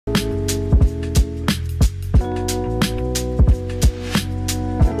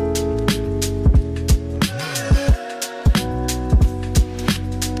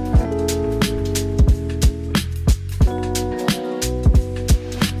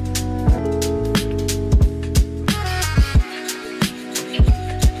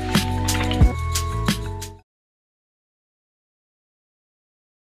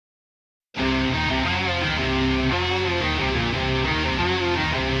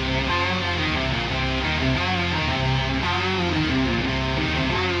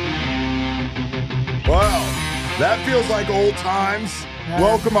Feels like old times.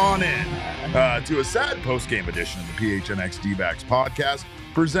 Welcome on in to a sad post-game edition of the PHNX D-backs podcast,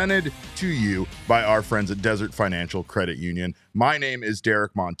 presented to you by our friends at Desert Financial Credit Union. My name is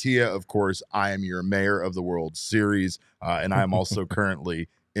Derek Montilla. Of course, I am your mayor of the World Series, and I am also currently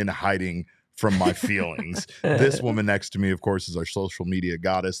in hiding from my feelings. This woman next to me, of course, is our social media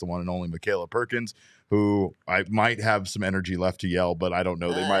goddess, the one and only Makayla Perkins, who I might have some energy left to yell, but I don't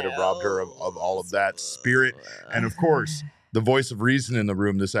know. They might have robbed her of all of that spirit. And of course, the voice of reason in the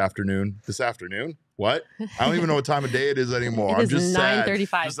room this afternoon. This afternoon? What? I don't even know what time of day it is anymore. I'm just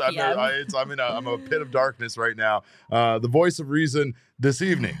 9:35 I'm p.m. in a pit of darkness right now. The voice of reason this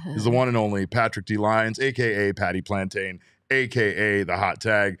evening is the one and only Patrick D. Lyons, a.k.a. Patty Plantain, a.k.a. the Hot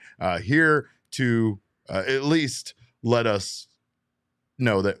Tag, here to at least let us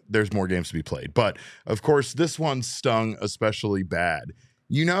know that there's more games to be played. But, of course, this one stung especially bad.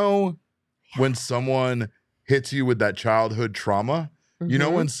 You know when someone hits you with that childhood trauma? You know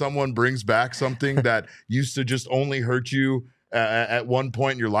when someone brings back something that used to just only hurt you at one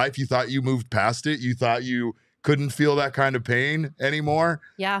point in your life? You thought you moved past it. You thought you couldn't feel that kind of pain anymore.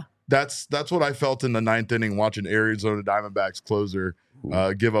 Yeah. That's what I felt in the ninth inning watching Arizona Diamondbacks closer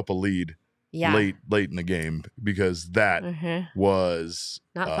give up a lead late in the game, because that was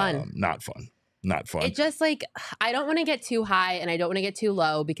not fun. Not fun. It just I don't want to get too high and I don't want to get too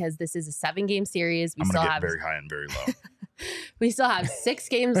low, because this is a 7-game series. I'm going to get very high and very low. We still have 6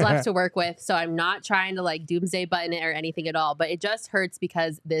 games left to work with, so I'm not trying to doomsday button it or anything at all, but it just hurts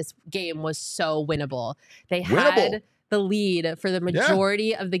because this game was so winnable. They had the lead for the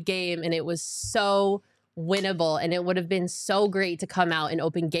majority of the game, and it was so winnable, and it would have been so great to come out and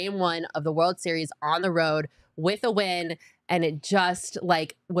open game 1 of the World Series on the road with a win, and it just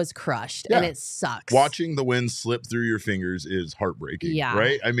was crushed, and it sucks. Watching the wind slip through your fingers is heartbreaking,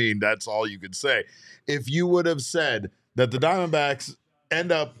 right? I mean, that's all you could say. If you would have said that the Diamondbacks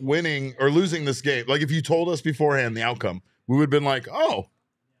end up winning or losing this game, if you told us beforehand the outcome, we would have been like, oh,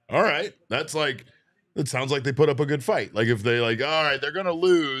 all right, it sounds like they put up a good fight. If they all right, they're going to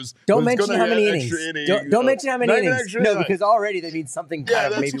lose. Don't mention how many innings. Don't mention how many innings. No, because already that means something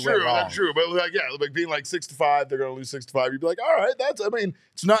kind of maybe went wrong. That's true. But being 6-5, they're going to lose 6-5. You'd be like, all right,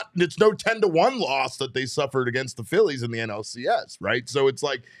 it's no 10-1 loss that they suffered against the Phillies in the NLCS, right? So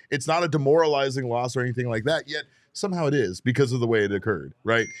it's not a demoralizing loss or anything like that. Yet somehow it is, because of the way it occurred,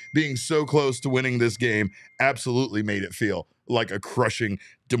 right? Being so close to winning this game absolutely made it feel like a crushing,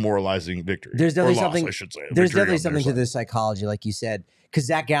 demoralizing victory. There's definitely loss, something. I should say. There's definitely something to the psychology, like you said, because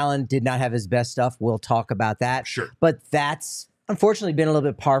Zach Gallen did not have his best stuff. We'll talk about that. Sure, but that's unfortunately been a little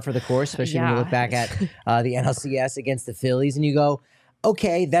bit par for the course, especially when you look back at the NLCS against the Phillies, and you go,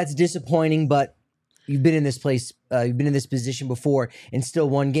 okay, that's disappointing, but you've been in this place, you've been in this position before, and still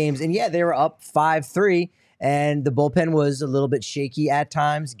won games. And they were up 5-3. And the bullpen was a little bit shaky at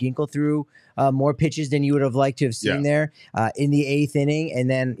times. Ginkel threw more pitches than you would have liked to have seen there in the 8th inning. And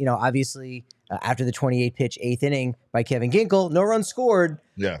then, obviously, after the 28-pitch 8th inning by Kevin Ginkel, no run scored.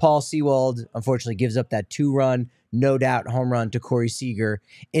 Paul Sewald, unfortunately, gives up that 2-run, no doubt home run to Corey Seager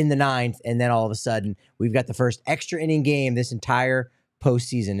in the 9th. And then all of a sudden, we've got the first extra inning game this entire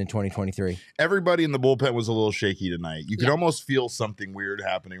postseason in 2023. Everybody in the bullpen was a little shaky tonight. You could almost feel something weird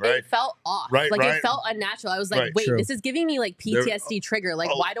happening, right? It felt off. Right, it felt unnatural. I was like, wait, this is giving me PTSD trigger.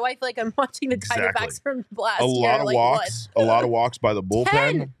 Why do I feel like I'm watching the Diamondbacks from last year? A lot of walks by the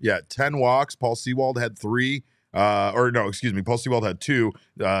bullpen. 10. 10 walks. Paul Sewald had 3. Paul Sewald had 2.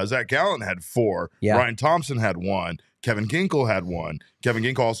 Zach Gallen had 4. Ryan Thompson had 1. Kevin Ginkel had 1. Kevin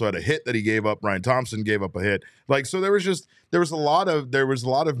Ginkel also had a hit that he gave up. Ryan Thompson gave up a hit. So there was a lot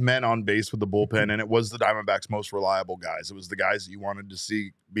of men on base with the bullpen, and it was the Diamondbacks' most reliable guys. It was the guys that you wanted to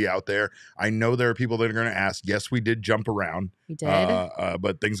see be out there. I know there are people that are going to ask. Yes, we did jump around. We did,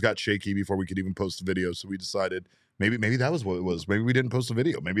 but things got shaky before we could even post the video. So we decided maybe that was what it was. Maybe we didn't post a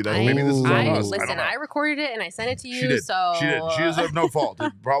video. Maybe this is on us. Listen, I recorded it and I sent it to you. She did. So she did. She has no fault.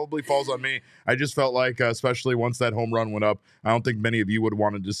 It probably falls on me. I just felt like, especially once that home run went up, I don't think many of you would have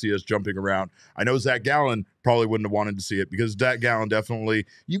wanted to see us jumping around. I know Zach Gallen probably wouldn't have wanted to see it, because Zach Gallen definitely,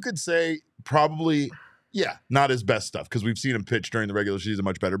 you could say, probably, not his best stuff, because we've seen him pitch during the regular season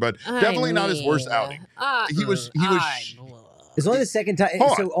much better, but definitely not his worst outing. He was. It's only the second time.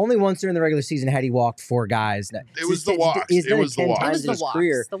 So only once during the regular season had he walked 4 guys. It was the walks. It was the walks.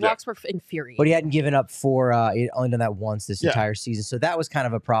 The walks were infuriating. But he hadn't given up 4. He'd only done that once this entire season. So that was kind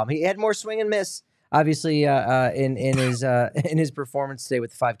of a problem. He had more swing and miss, obviously, in his performance today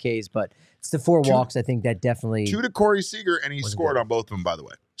with the 5Ks. But it's the 4 walks, I think, that definitely. 2 to Corey Seager, and he scored on both of them, by the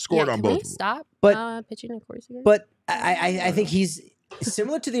way. Scored on both of them. Stop pitching to Corey Seager? But I think he's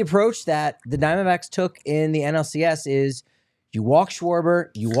similar to the approach that the Diamondbacks took in the NLCS is you walk Schwarber,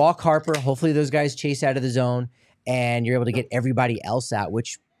 you walk Harper. Hopefully those guys chase out of the zone, and you're able to get everybody else out,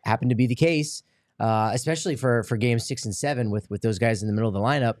 which happened to be the case, especially for games 6 and 7 with those guys in the middle of the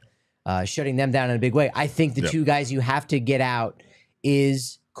lineup, shutting them down in a big way. I think the two guys you have to get out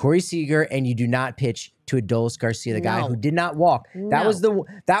is Corey Seager, and you do not pitch to Adolis Garcia, the guy who did not walk. That was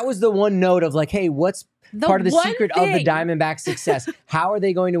the one note of like, hey, what's part of the secret of the Diamondbacks' success? How are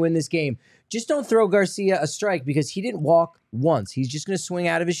they going to win this game? Just don't throw Garcia a strike because he didn't walk once. He's just going to swing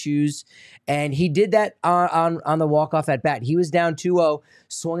out of his shoes, and he did that on the walk-off at bat. He was down 2-0,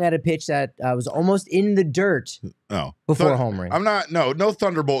 swung at a pitch that was almost in the dirt before home run. No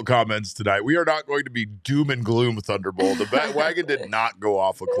Thunderbolt comments tonight. We are not going to be doom and gloom Thunderbolt. The wagon did not go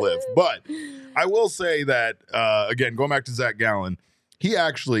off a cliff. But I will say that, again, going back to Zach Gallen, he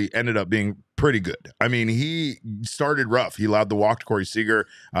actually ended up being pretty good. I mean, he started rough. He allowed the walk to Corey Seager,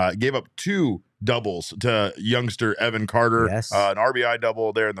 gave up 2 doubles to youngster Evan Carter, an RBI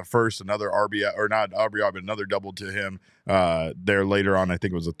double there in the first, another RBI, or not RBI, but another double to him there later on. I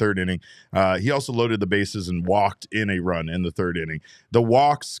think it was the 3rd inning. He also loaded the bases and walked in a run in the 3rd inning. The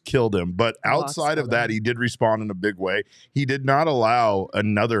walks killed him, but outside of that, he did respond in a big way. He did not allow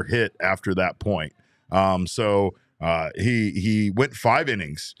another hit after that point. So he went 5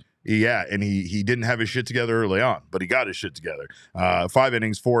 innings. Yeah, and he didn't have his shit together early on, but he got his shit together. 5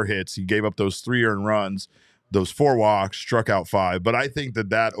 innings, 4 hits. He gave up those 3 earned runs, those 4 walks, struck out 5. But I think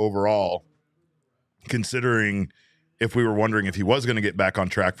that overall, considering if we were wondering if he was going to get back on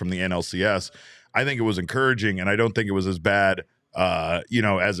track from the NLCS, I think it was encouraging, and I don't think it was as bad as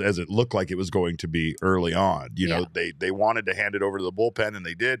it looked like it was going to be early on. You know, they wanted to hand it over to the bullpen, and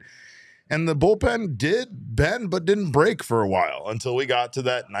they did. And the bullpen did bend but didn't break for a while until we got to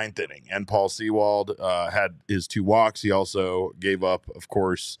that 9th inning. And Paul Sewald had his 2 walks. He also gave up, of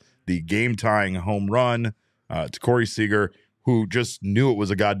course, the game-tying home run to Corey Seager, who just knew it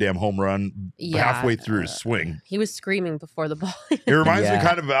was a goddamn home run halfway through his swing. He was screaming before the ball. It reminds me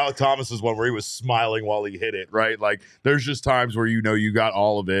kind of Alec Thomas's one where he was smiling while he hit it, right? Like, there's just times where you know you got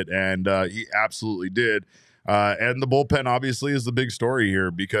all of it, and he absolutely did. And the bullpen obviously is the big story here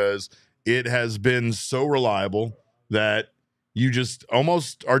because it has been so reliable that you just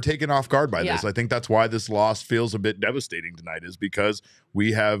almost are taken off guard by this. I think that's why this loss feels a bit devastating tonight, is because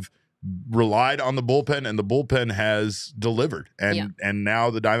we have relied on the bullpen, and the bullpen has delivered. And now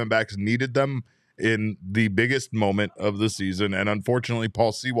the Diamondbacks needed them in the biggest moment of the season. And unfortunately,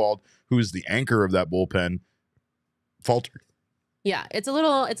 Paul Sewald, who is the anchor of that bullpen, faltered. Yeah, it's a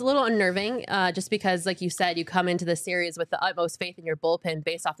little unnerving just because, like you said, you come into the series with the utmost faith in your bullpen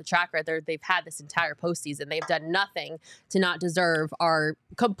based off the track record they've had this entire postseason. They've done nothing to not deserve our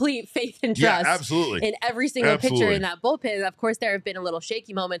complete faith and trust in every single pitcher in that bullpen. Of course, there have been a little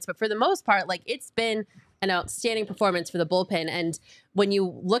shaky moments, but for the most part, like, it's been an outstanding performance for the bullpen. And when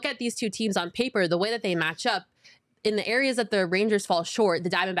you look at these 2 teams on paper, the way that they match up, in the areas that the Rangers fall short, the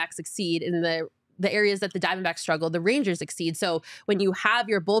Diamondbacks succeed. In the areas that the Diamondbacks struggle, the Rangers succeed. So when you have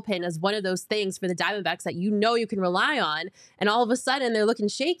your bullpen as one of those things for the Diamondbacks that you know you can rely on, and all of a sudden they're looking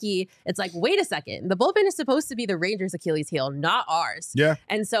shaky, it's like, wait a second, the bullpen is supposed to be the Rangers' Achilles heel, not ours. Yeah.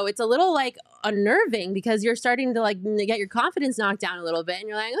 And so it's a little like unnerving because you're starting to like get your confidence knocked down a little bit, and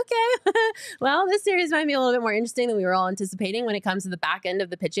you're like, okay, well, this series might be a little bit more interesting than we were all anticipating when it comes to the back end of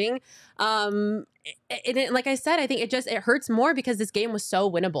the pitching. Like I said, I think it hurts more because this game was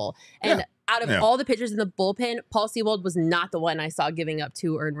so winnable. And out of all the pitchers in the bullpen, Paul Sewald was not the one I saw giving up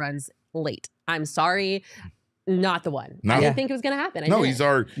 2 earned runs late. I'm sorry. Not the one. I didn't think it was going to happen. He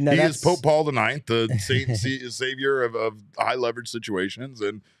is Pope Paul IX, the savior of high leverage situations.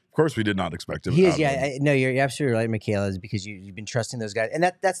 And of course, we did not expect him. He is, no, you're absolutely right, Makayla, is because you've been trusting those guys,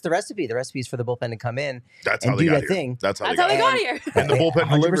 and that's the recipe. The recipe is for the bullpen to come in and do that thing. That's how they got here. And the bullpen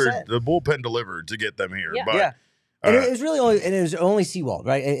 100%. Delivered. The bullpen delivered to get them here. Yeah. And it was only Sewald,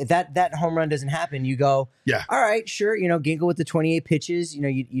 right? If that home run doesn't happen, you go, all right, sure. You know, Ginkel with the 28 pitches. You know,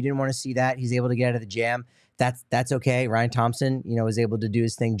 you didn't want to see that. He's able to get out of the jam. That's okay. Ryan Thompson, was able to do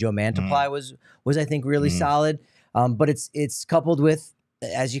his thing. Joe Mantiply was I think really solid. But it's coupled with,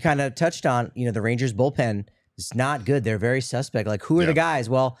 as you kind of touched on, the Rangers bullpen is not good. They're very suspect. Like, who are the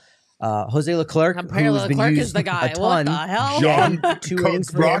guys? Well, Jose Leclerc, who's been used is the guy. a ton. What the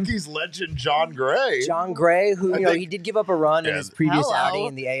hell? Rockies legend John Gray. John Gray, who he did give up a run in his previous outing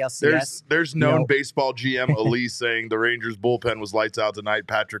in the ALCS. There's known baseball GM Elise saying the Rangers bullpen was lights out tonight.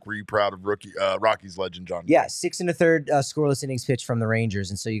 Patrick, were you proud of Rockies legend John Gray? Yeah, 6 1/3 scoreless innings pitched from the Rangers,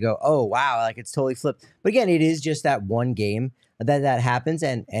 and so you go, oh wow, like it's totally flipped. But again, it is just that one game that happens,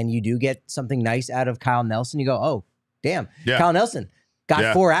 and you do get something nice out of Kyle Nelson. You go, oh damn, Kyle Nelson.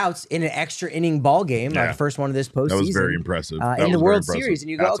 got 4 outs in an extra inning ball game, the first one of this postseason. That was very impressive. In the World Series.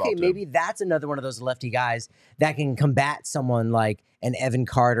 And you go, okay, maybe that's another one of those lefty guys that can combat someone like an Evan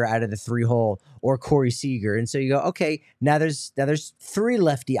Carter out of the 3-hole or Corey Seager. And so you go, okay, now there's 3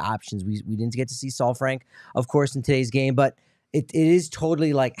 lefty options. We didn't get to see Saul Frank, of course, in today's game, but it is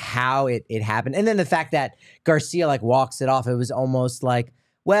totally like how it happened. And then the fact that Garcia like walks it off, it was almost like,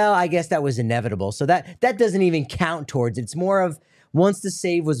 well, I guess that was inevitable. So that doesn't even count towards it. It's more of once the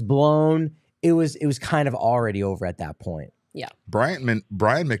save was blown, it was kind of already over at that point. Yeah. Brian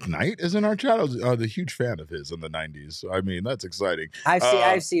McKnight is in our chat. I was a huge fan of his in the 90s. I mean, that's exciting.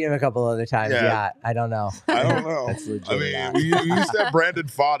 I've seen him a couple other times. Yeah, I don't know. I don't know. That's legit. I mean, we used to have Brandon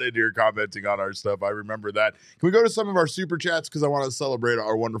Fott in here commenting on our stuff. I remember that. Can we go to some of our super chats? Because I want to celebrate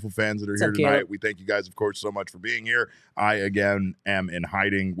our wonderful fans that are here tonight. We thank you guys, of course, so much for being here. I, again, am in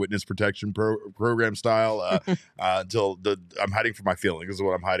hiding, witness protection program style, until I'm hiding for my feelings is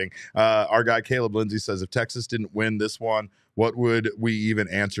what I'm hiding. Our guy, Caleb Lindsay, says, if Texas didn't win this one, what would we even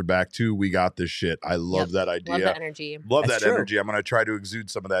answer back to? We got this shit. I love that idea. Love that energy. Love that energy. I'm going to try to exude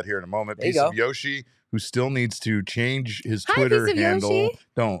some of that here in a moment. Piece of Yoshi, who still needs to change his Twitter handle.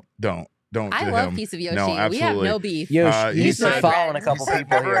 Yoshi. Don't. I love Piece of Yoshi. No, absolutely. We have no beef. Yoshi, he's following a couple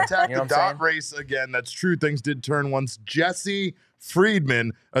people here. Attack the dot race again. That's true. Things did turn once Jesse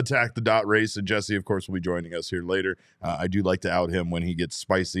Friedman attacked the dot race, and Jesse, of course, will be joining us here later. I do like to out him when he gets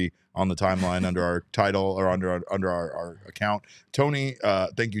spicy on the timeline under our title or under our account. Tony,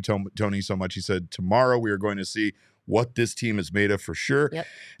 thank you, Tony, so much. He said tomorrow we are going to see what this team is made of for sure. Yep.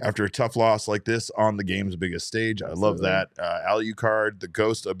 After a tough loss like this on the game's biggest stage. I love that. Alucard, the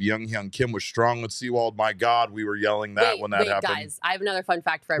ghost of Young Kim was strong with Sewald. My God, we were yelling that when that happened. Guys, I have another fun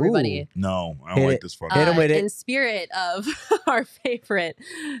fact for everybody. Ooh, no, I don't like this fun. Hit him with it. In spirit of our favorite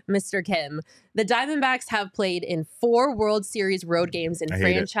Mr. Kim, the Diamondbacks have played in 4 World Series road games in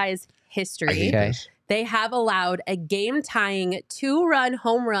franchise history. They have allowed a game-tying 2-run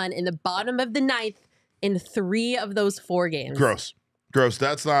home run in the bottom of the 9th in 3 of those 4 games. Gross.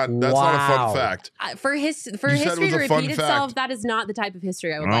 That's not a fun fact. For history to repeat itself, that is not the type of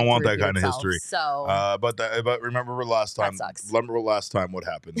history I would like. I don't want that kind of history. So, but remember last time. Remember last time what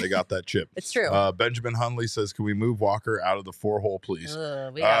happened? They got that chip. It's true. Benjamin Hunley says, "Can we move Walker out of the 4-hole, please?"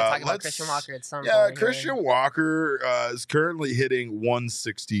 We gotta talk about Christian Walker at some point. Yeah, Christian Walker is currently hitting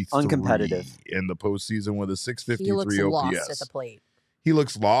 163 uncompetitive in the postseason with a 653 he looks OPS. Lost at the plate. He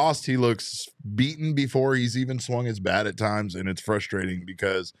looks lost. He looks beaten before he's even swung his bat at times, and it's frustrating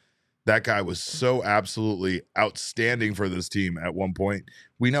because that guy was so absolutely outstanding for this team at one point.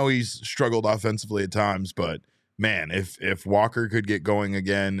 We know he's struggled offensively at times, but man, if Walker could get going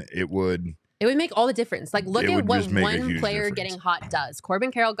again, it would make all the difference. Like, look at what one difference. player getting hot does.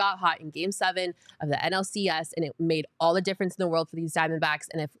 Corbin Carroll got hot in Game 7 of the NLCS, and it made all the difference in the world for these Diamondbacks.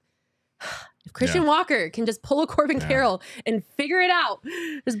 And if Christian Walker can just pull a Corbin Carroll and figure it out,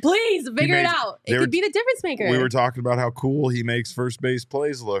 just please figure it out. It could be the difference maker. We were talking about how cool he makes first base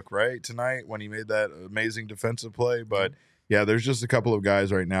plays look, right? Tonight when he made that amazing defensive play. But yeah, there's just a couple of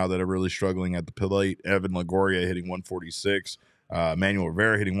guys right now that are really struggling at the plate. Evan Longoria hitting 146. Manuel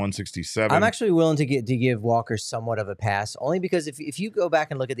Rivera hitting 167. I'm actually willing to give Walker somewhat of a pass, only because if you go back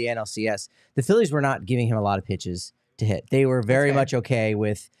and look at the NLCS, the Phillies were not giving him a lot of pitches to hit. They were very much okay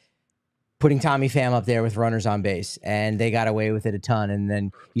with putting Tommy Pham up there with runners on base, and they got away with it a ton. And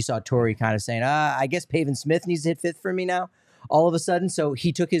then you saw Torrey kind of saying, I guess Pavin Smith needs to hit 5th for me now, all of a sudden. So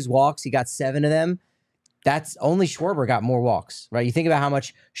he took his walks. He got 7 of them. That's only Schwarber got more walks, right? You think about how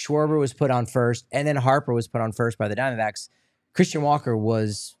much Schwarber was put on first, and then Harper was put on first by the Diamondbacks. Christian Walker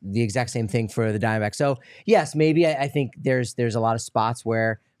was the exact same thing for the Diamondbacks. So, yes, maybe I think there's a lot of spots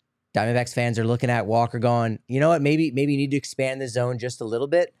where Diamondbacks fans are looking at Walker going, you know what, maybe you need to expand the zone just a little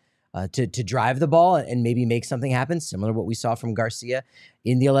bit. To drive the ball and maybe make something happen, similar to what we saw from Garcia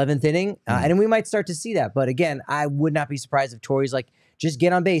in the 11th inning. And we might start to see that. But again, I would not be surprised if Torrey's like, just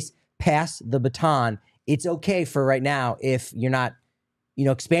get on base, pass the baton. It's okay for right now if you're not,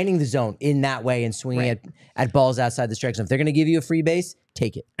 expanding the zone in that way and swinging at balls outside the strike zone. If they're going to give you a free base,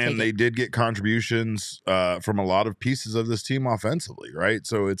 take it. And they did get contributions from a lot of pieces of this team offensively, right?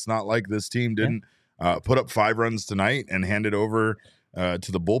 So it's not like this team didn't put up 5 runs tonight and hand it over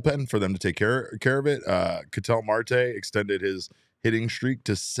to the bullpen for them to take care of it. Ketel Marte extended his hitting streak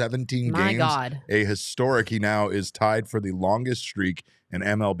to 17 My games. God. A historic. He now is tied for the longest streak in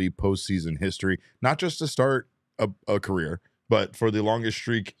MLB postseason history, not just to start a career, but for the longest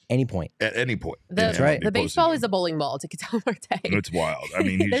streak at any point. That's right. The baseball is a bowling ball to Ketel Marte. It's wild. I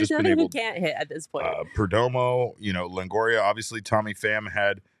mean, he's there's just nothing been able. He can't hit at this point. Perdomo, Longoria, obviously Tommy Pham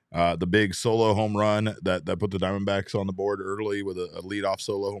had the big solo home run that put the Diamondbacks on the board early with a leadoff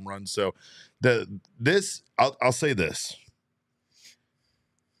solo home run. So I'll say this.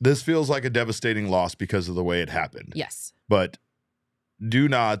 This feels like a devastating loss because of the way it happened. Yes. But do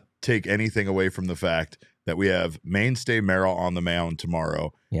not take anything away from the fact that we have mainstay Merrill on the mound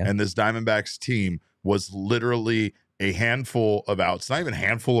tomorrow. Yeah. And this Diamondbacks team was literally a handful of outs, not even a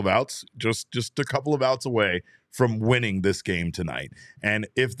handful of outs, just a couple of outs away from winning this game tonight. And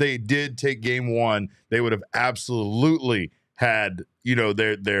if they did take game one, they would have absolutely had,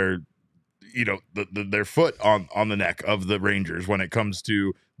 their foot on the neck of the Rangers when it comes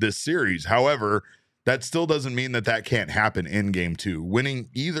to this series. However, that still doesn't mean that can't happen in game two. Winning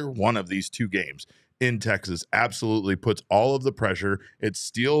either one of these two games in Texas absolutely puts all of the pressure. It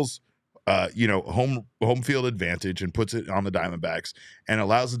steals home field advantage and puts it on the Diamondbacks and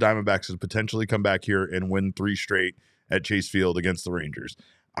allows the Diamondbacks to potentially come back here and win 3 straight at Chase Field against the Rangers.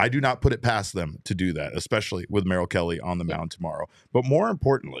 I do not put it past them to do that, especially with Merrill Kelly on the mound tomorrow. But more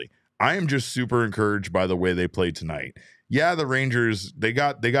importantly, I am just super encouraged by the way they played tonight. Yeah, the Rangers, they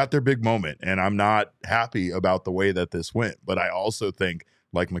got their big moment, and I'm not happy about the way that this went. But I also think,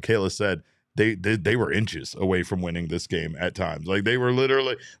 like Makayla said, they were inches away from winning this game at times. Like, they were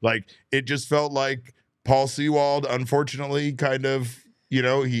literally, like, it just felt like Paul Sewald, unfortunately, kind of, he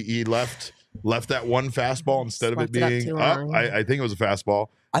left that one fastball instead of it being up. I think it was a fastball.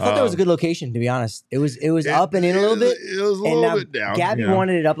 I thought that was a good location, to be honest. It was up and in a little bit. It was a little bit down. Gabby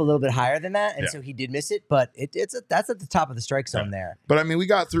wanted it up a little bit higher than that, and so he did miss it. But that's at the top of the strike zone there. But I mean, we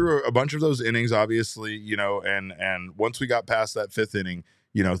got through a bunch of those innings, obviously, and once we got past that 5th inning,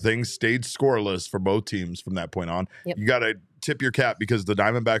 things stayed scoreless for both teams from that point on. Yep. You got to tip your cap because the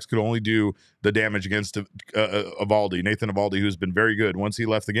Diamondbacks could only do the damage against Nathan Eovaldi, who's been very good. Once he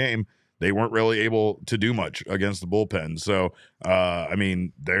left the game, they weren't really able to do much against the bullpen. So, I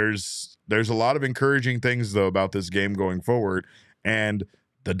mean, there's a lot of encouraging things, though, about this game going forward. And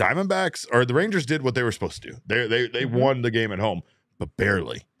the Diamondbacks, or the Rangers, did what they were supposed to do. They won the game at home, but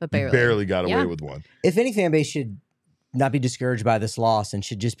barely. Barely got away with one. If any fan base should not be discouraged by this loss and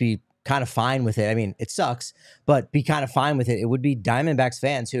should just be kind of fine with it. I mean, it sucks, but be kind of fine with it. It would be Diamondbacks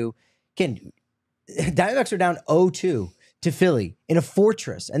fans who Diamondbacks are down 0-2 to Philly in a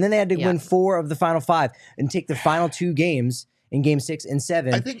fortress. And then they had to win 4 of the final 5 and take the final 2 games in game 6 and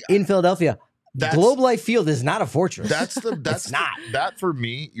 7 in Philadelphia. Globe Life Field is not a fortress. That's not. That, for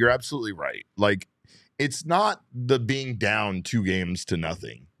me, you're absolutely right. Like, it's not the being down 2 games to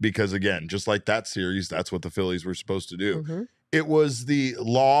nothing, because, again, just like that series, that's what the Phillies were supposed to do. Mm-hmm. It was the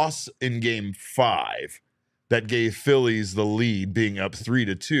loss in game 5 that gave Phillies the lead, being up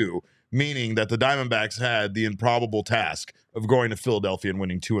 3-2, meaning that the Diamondbacks had the improbable task of going to Philadelphia and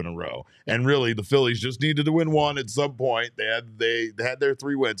winning 2 in a row. And really, the Phillies just needed to win 1 at some point. They had their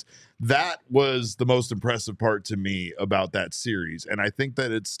 3 wins. That was the most impressive part to me about that series. And I think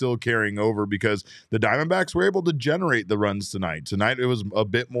that it's still carrying over because the Diamondbacks were able to generate the runs tonight. Tonight, it was a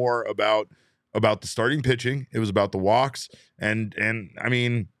bit more about the starting pitching. It was about the walks. And I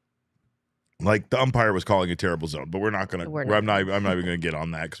mean, like, the umpire was calling a terrible zone, but I'm not even going to get on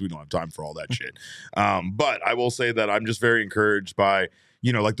that because we don't have time for all that shit. But I will say that I'm just very encouraged by,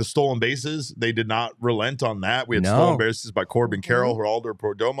 like the stolen bases. They did not relent on that. We had stolen bases by Corbin Carroll, Geraldo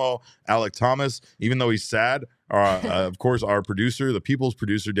Perdomo, Alec Thomas. Even though he's sad, of course, our producer, the People's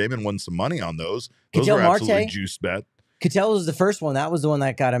producer, Damon, won some money on those. Those Ketel were Marte, absolutely juice bet. Ketel was the first one. That was the one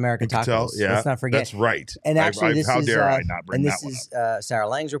that got American Tacos. Yeah, let's not forget. That's right. And actually, how dare I not bring that one up? Sarah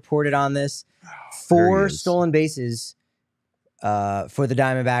Lang's reported on this. 4 stolen bases for the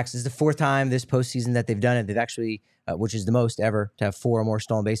Diamondbacks. This is the 4th time this postseason that they've done it. They've actually, which is the most ever, to have 4 or more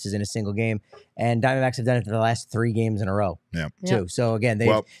stolen bases in a single game. And Diamondbacks have done it for the last 3 games in a row, too. So, again,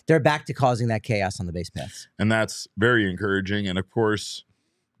 they're back to causing that chaos on the base paths. And that's very encouraging. And, of course,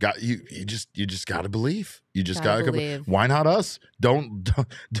 you just got to believe. You just got to believe. Why not us? Don't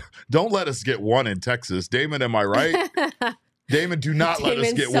let us get 1 in Texas. Damon, am I right? Damon, do not let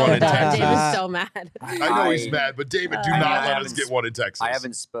us get 1 in Texas. Damon's so mad. I know he's mad, but Damon, do not let us get 1 in Texas. I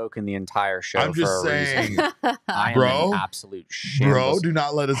haven't spoken the entire show. I'm just saying, bro, absolute shambles. Bro, do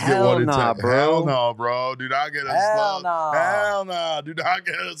not let us get 1 in Texas. Hell no, bro. Do not get us. Hell no. Do not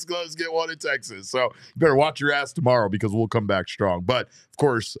get us get 1 in Texas. So you better watch your ass tomorrow because we'll come back strong. But of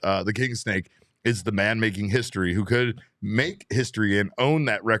course, the King Snake is the man making history who could make history and own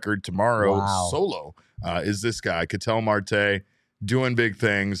that record tomorrow solo. Is this guy, Ketel Marte, doing big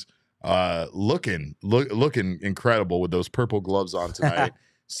things, looking incredible with those purple gloves on tonight.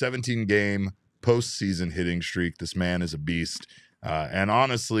 17-game postseason hitting streak. This man is a beast. And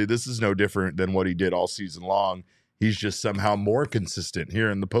honestly, this is no different than what he did all season long. he's just somehow more consistent here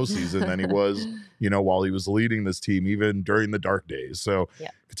in the postseason than he was, while he was leading this team, even during the dark days. So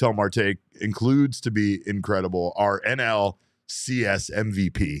Ketel Marte includes to be incredible, our NLCS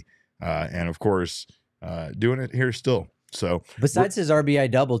MVP. And of course, doing it here still. So besides his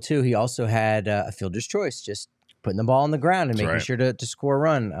RBI double too, he also had a fielder's choice, just putting the ball on the ground and making sure to score a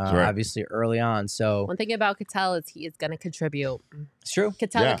run, obviously early on. So one thing about Ketel is he is going to contribute. It's true.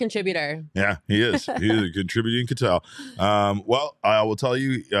 Ketel, a contributor. Yeah, he is. He is a contributing Ketel. Well, I will tell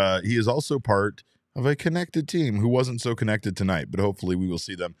you, he is also part of a connected team who wasn't so connected tonight, but hopefully we will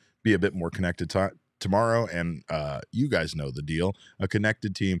see them be a bit more connected tomorrow. And you guys know the deal. A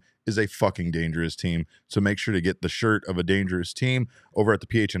connected team is a fucking dangerous team. So make sure to get the shirt of a dangerous team over at the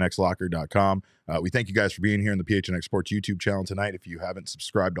PHNXlocker.com. We thank you guys for being here in the PHNX Sports YouTube channel tonight. If you haven't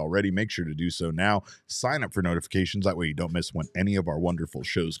subscribed already, make sure to do so now. Sign up for notifications. That way you don't miss when any of our wonderful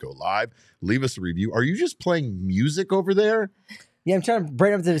shows go live. Leave us a review. Are you just playing music over there? Yeah, I'm trying to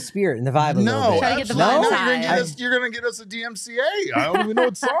bring up the spirit and the vibe a little bit. You're going to get us a DMCA. I don't even know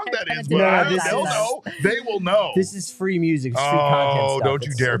what song that is, but they'll know. They will know. This is free music. It's free content stuff. Don't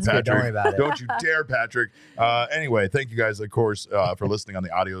you dare, Patrick. Don't worry about it. Don't you dare, Patrick. Anyway, thank you guys, of course, for listening on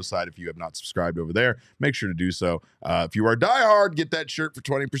the audio side. If you have not subscribed over there, make sure to do so. If you are a diehard, get that shirt for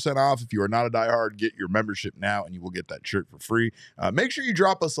 20% off. If you are not a diehard, get your membership now, and you will get that shirt for free. Make sure you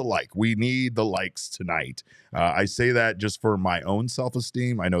drop us a like. We need the likes tonight. I say that just for my own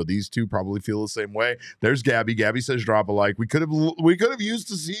self-esteem. I know these two probably feel the same way. There's Gabby. Gabby says drop a like. We could have used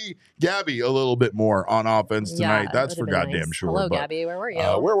to see Gabby a little bit more on offense tonight. That's for goddamn nice. Sure. Hello, Gabby. Where were you?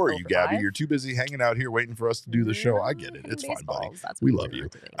 Where were you, Gabby? You're too busy hanging out here waiting for us to do the show. I get it. It's fine, buddy. We love you.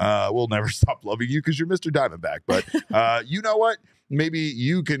 We'll never stop loving you because you're Mr. Diamondback. But you know what? Maybe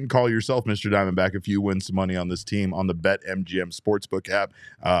you can call yourself Mr. Diamondback if you win some money on this team on the BetMGM Sportsbook app.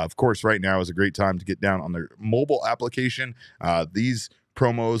 Of course, right now is a great time to get down on their mobile application. These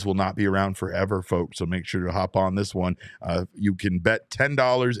promos will not be around forever, folks, so make sure to hop on this one. You can bet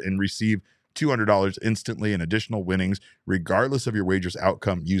 $10 and receive $200 instantly in additional winnings, regardless of your wager's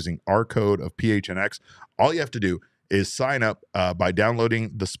outcome, using our code of PHNX. All you have to do is sign up by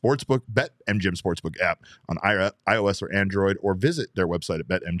downloading the Sportsbook BetMGM Sportsbook app on iOS or Android, or visit their website at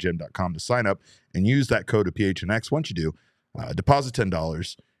betmgm.com to sign up and use that code of PHNX. Once you do, deposit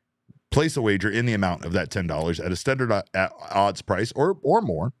 $10, place a wager in the amount of that $10 at a standard odds price or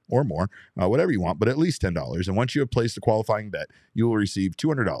more, whatever you want, but at least $10. And once you have placed a qualifying bet, you will receive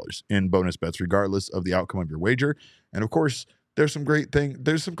 $200 in bonus bets, regardless of the outcome of your wager. And of course, there's some great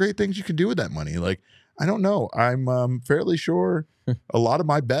things you can do with that money. Like, I don't know. I'm fairly sure a lot of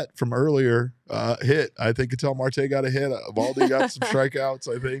my bet from earlier hit. I think Ketel Marte got a hit. Valdi got some strikeouts.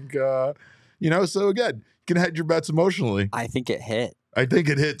 I think, so again, you can hedge your bets emotionally. I think it hit. I think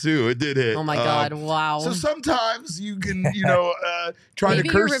it hit too. It did hit. Oh my God! Wow. So sometimes you can, try Maybe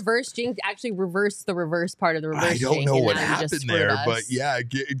to curse. Your reverse jinx actually reversed the reverse part of the reverse. I don't jinx know and what now happened there, but yeah,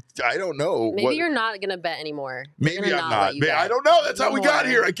 I don't know. Maybe you're not gonna bet anymore. Maybe I'm not. I don't know. That's how we got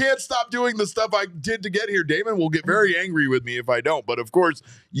here. I can't stop doing the stuff I did to get here. Damon will get very angry with me if I don't. But of course,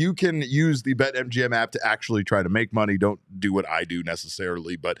 you can use the BetMGM app to actually try to make money. Don't do what I do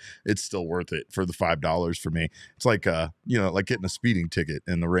necessarily, but it's still worth it for the $5 for me. It's like like getting a speeding ticket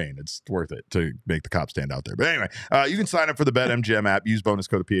in the rain. It's worth it to make the cops stand out there. But anyway, you can sign up for the BetMGM app, use bonus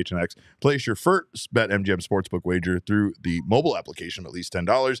code PHNX, place your first BetMGM Sportsbook wager through the mobile application of at least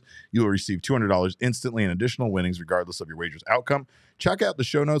 $10. You will receive $200 instantly in additional winnings, regardless of your wager's outcome. Check out the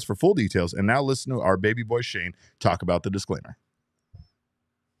show notes for full details, and now listen to our baby boy Shane talk about the disclaimer.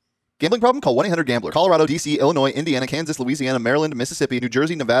 Gambling problem? Call 1-800-GAMBLER. Colorado, D.C., Illinois, Indiana, Kansas, Louisiana, Maryland, Mississippi, New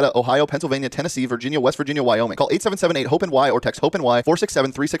Jersey, Nevada, Ohio, Pennsylvania, Tennessee, Virginia, West Virginia, Wyoming. Call 877-8-HOPE-NY or text HOPE-NY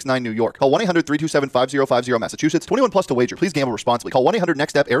 467-369 New York. Call 1-800-327-5050 Massachusetts. 21 plus to wager. Please gamble responsibly. Call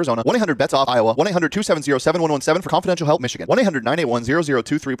 1-800-NEXT-STEP Arizona. 1-800-BETS-OFF Iowa. 1-800-270-7117 for confidential help Michigan.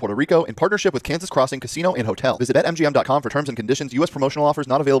 1-800-981-0023 Puerto Rico in partnership with Kansas Crossing Casino and Hotel. Visit BetMGM.com for terms and conditions. U.S. promotional offers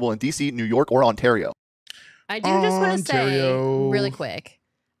not available in D.C., New York, or Ontario. I do just want to say really quick,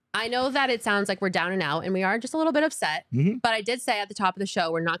 I know that it sounds like we're down and out, and we are just a little bit upset. But I did say at the top of the show,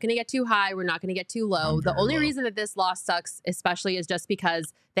 we're not going to get too high. We're not going to get too low. The only reason that this loss sucks, especially, is just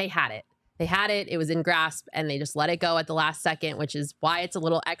because they had it. They had it. It was in grasp, and they just let it go at the last second, which is why it's a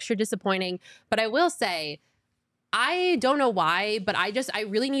little extra disappointing. But I will say, I don't know why, but I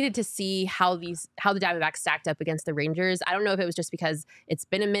really needed to see how the Diamondbacks stacked up against the Rangers. I don't know if it was just because it's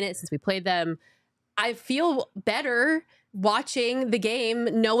been a minute since we played them. I feel better watching the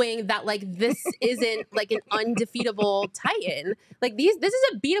game knowing that this isn't like an undefeatable Titan. This is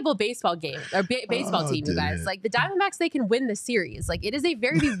a beatable baseball game or baseball team, you guys. The Diamondbacks, they can win the series. It is a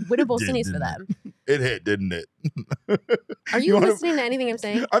very winnable series for them. It hit, didn't it? Are you listening to anything I'm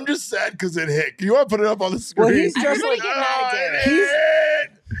saying? I'm just sad because it hit. Do you want to put it up on the screen? Well, he's just Everybody like, get mad at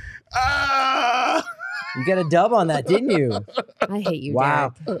Derek. you got a dub on that, didn't you? I hate you,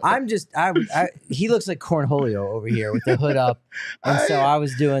 Wow. Derek. I'm just, he looks like Cornholio over here with the hood up. And so I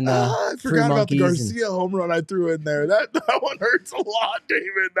was doing the I Three forgot about the Monkeys. Garcia home run I threw in there. That one hurts a lot,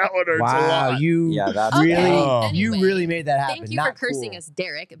 David. That one hurts a Wow, lot. you that's really, Okay, you anyway, really made that happen. Thank you Not for cursing cool. us,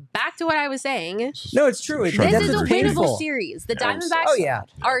 Derek. Back to what I was saying. No, it's true. This This That's is a what's winnable painful. series. The Yeah, I'm Diamondbacks Oh, yeah.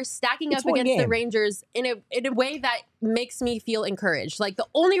 are stacking It's up one against the game. Rangers in a way that makes me feel encouraged. Like, the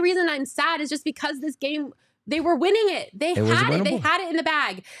only reason I'm sad is just because this game, they were winning it. They was had it. They winnable. had it in the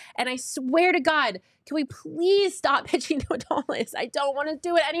bag. And I swear to God, can we please stop pitching to Adolis? I don't want to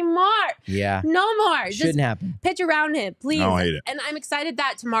do it anymore. Yeah. No more. Just Shouldn't happen. pitch around him, please. No, I hate it. And I'm excited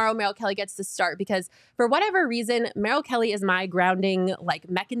that tomorrow Merrill Kelly gets to start because for whatever reason, Merrill Kelly is my grounding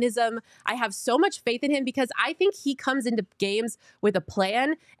mechanism. I have so much faith in him because I think he comes into games with a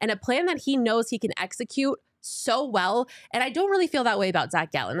plan and a plan that he knows he can execute so well. And I don't really feel that way about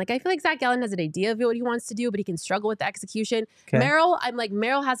Zach Gallen. Like, I feel like Zach Gallen has an idea of what he wants to do, but he can struggle with the execution. Okay. Merrill, I'm like,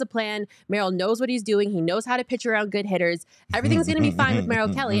 Merrill has a plan. Merrill knows what he's doing. He knows how to pitch around good hitters. Everything's going to be fine with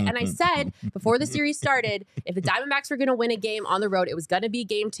Merrill Kelly. And I said before the series started, if the Diamondbacks were going to win a game on the road, it was going to be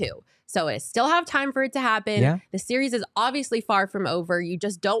game 2. So I still have time for it to happen. Yeah. The series is obviously far from over. You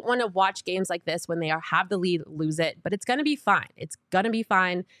just don't want to watch games like this when they have the lead, lose it. But it's going to be fine. It's going to be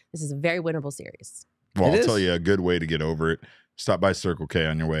fine. This is a very winnable series. Well, It I'll is. tell you a good way to get over it. Stop by Circle K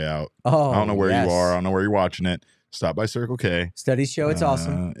on your way out. Oh, I don't know where yes. you are. I don't know where you're watching it. Stop by Circle K. Studies show it's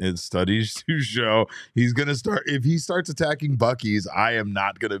awesome. It's studies to show he's going to start. If he starts attacking Buc-ee's, I am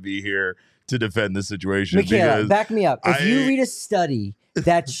not going to be here to defend the situation. Makayla, because back me up. If you I- read a study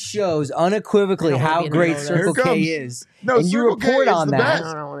that shows unequivocally I don't wanna how be in the great middle of Circle this. Here K comes- is, No, and you Circle K report is on the that, best.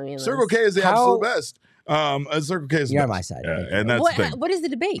 I don't want to be in this. Circle K is the How- absolute best. Circle K is the You're on best. my side. Yeah, and that's the thing. What is the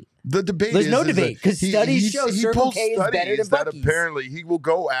debate? The debate There's is, no is debate, that 'cause studies show he Circle pulls K is better studies than that Buc-ee's. apparently he will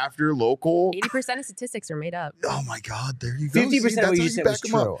go after local. 80% of statistics are made up. Oh my God, there you go. 50% See, of what that's you how said back was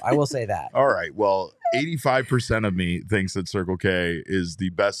him up. true. I will say that. All right. Well, 85% of me thinks that Circle K is the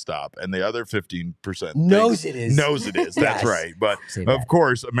best stop, and the other 15% Knows it is. Knows it is. That's Yes. right. But Say of that.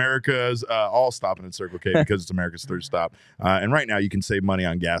 course, America's all stopping at Circle K because it's America's third stop. And right now, you can save money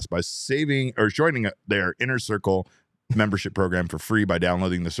on gas by saving or joining their Inner Circle membership program for free by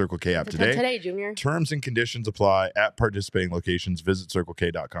downloading the Circle K app Pretend today. today, Junior. Terms and conditions apply at participating locations. Visit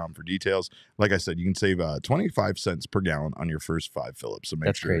CircleK.com for details. Like I said, you can save 25 cents per gallon on your first 5 fill-ups. So make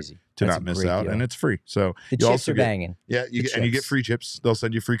That's sure crazy. to That's not a miss great out, deal. and it's free. So The you chips also are get, banging. yeah, you The get, and you get chips. free chips. They'll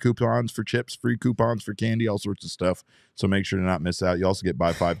send you free coupons for chips, free coupons for candy, all sorts of stuff. So make sure to not miss out. You also get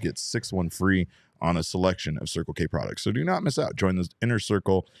buy 5, get 6 1 free on a selection of Circle K products. So do not miss out. Join the Inner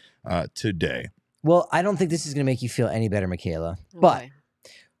Circle today. Well, I don't think this is going to make you feel any better, Makayla. But Okay.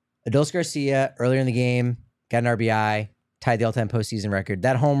 Adolis Garcia, earlier in the game, got an RBI, tied the all-time postseason record.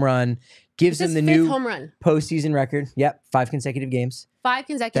 That home run gives It's him his the fifth new home run. postseason record. Yep, 5 consecutive games 5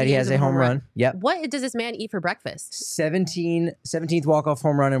 consecutive that he games has a of home run. Yep. What does this man eat for breakfast? 17th walk-off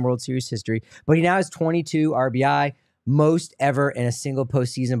home run in World Series history. But he now has 22 RBI, most ever in a single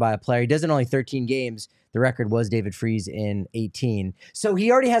postseason by a player. He does it in only 13 games. The record was David Freese in 18. So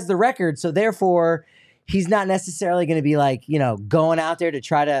he already has the record. So therefore, he's not necessarily going to be like, going out there to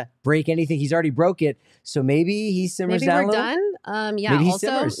try to break anything. He's already broke it. So maybe he simmers Maybe down we're a little. done. Yeah. Maybe he Also,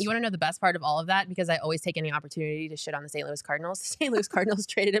 simmers. you want to know the best part of all of that? Because I always take any opportunity to shit on the St. Louis Cardinals. The St. Louis Cardinals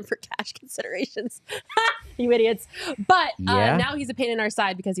traded him for cash considerations. You idiots. But Yeah. now he's a pain in our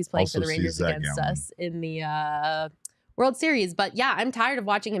side because he's playing Also for the Rangers sees Zach against Gallen. us in the World Series. But yeah, I'm tired of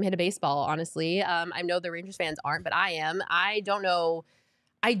watching him hit a baseball, honestly. I know the Rangers fans aren't, but I am. I don't know.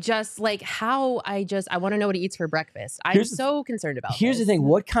 I just I want to know what he eats for breakfast. I'm so concerned about Here's the this. thing.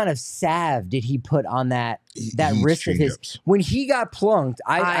 What kind of salve did he put on that He wrist of his? changeups. When he got plunked,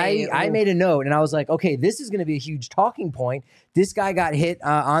 I made a note and I was like, okay, this is going to be a huge talking point. This guy got hit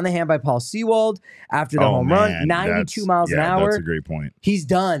on the hand by Paul Sewald after the home run, 92 miles an hour. That's a great point. He's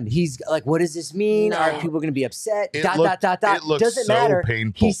done. He's like, what does this mean? No. Are people going to be upset? It Dot. looked Doesn't so matter.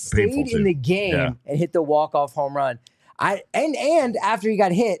 painful- He stayed painful, in too. the game Yeah. and hit the walk-off home run. And after he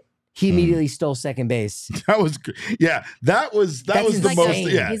got hit, he immediately stole second base. That was good. Yeah, that was the insane. most.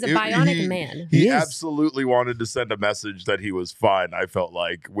 Like, Yeah, he's a bionic man. He He is. absolutely wanted to send a message that he was fine. I felt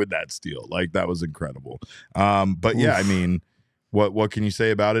like with that steal, like that was incredible. But yeah, I mean, what can you say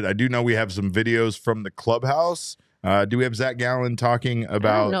about it? I do know we have some videos from the clubhouse. Do we have Zach Gallen talking about?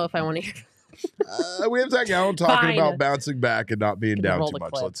 I don't know if I want to hear. We have Zach Gallen talking Fine. about bouncing back and not being Can down roll too the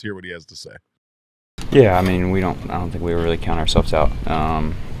much. clip. Let's hear what he has to say. Yeah, I mean, I don't think we really count ourselves out.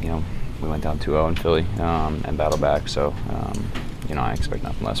 we went down 2-0 in Philly and battled back. So, I expect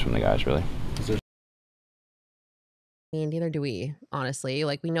nothing less from the guys, really. I mean, neither do we, honestly.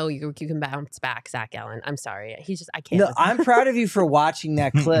 Like, we know you can bounce back, Zach Gallen. I'm sorry. I can't. No, I'm proud of you for watching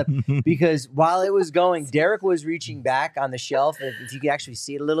that clip because while it was going, Derek was reaching back on the shelf. If you could actually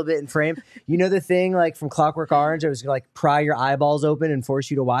see it a little bit in frame, you know the thing like from Clockwork Orange, I was gonna like pry your eyeballs open and force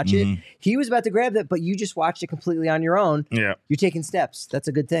you to watch it. He was about to grab that, but you just watched it completely on your own. Yeah, you're taking steps. That's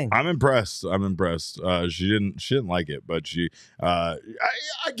a good thing. I'm impressed. She didn't like it, but I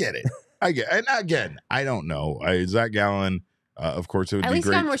get it. And again, I don't know. Zach Gallen, of course, it would be great. At least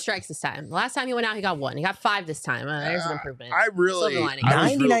he got more strikes this time. The last time he went out, he got 1. He got 5 this time. There's an improvement.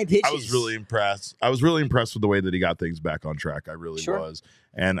 99 pitches. I was really impressed. I was really impressed with the way that he got things back on track. I really was.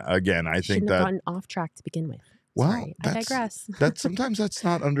 And again, I think that gotten off track to begin with. Well, Sorry, I digress. Sometimes that's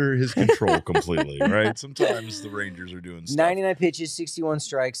not under his control completely, right? Sometimes the Rangers are doing stuff. 99 pitches, 61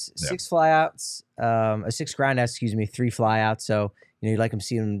 strikes, 6 flyouts, 6 groundouts, 3 flyouts. So, you'd like to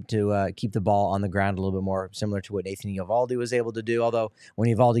see him to keep the ball on the ground a little bit more, similar to what Nathan Eovaldi was able to do. Although when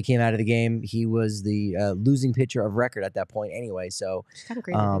Eovaldi came out of the game, he was the losing pitcher of record at that point anyway. So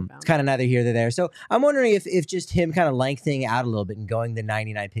it's kind of neither here nor there. So I'm wondering if just him kind of lengthening out a little bit and going the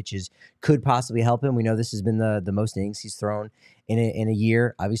 99 pitches could possibly help him. We know this has been the most innings he's thrown in a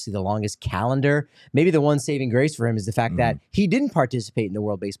year, obviously the longest calendar. Maybe the one saving grace for him is the fact that he didn't participate in the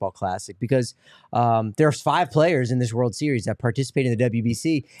World Baseball Classic because there's 5 players in this World Series that participate in the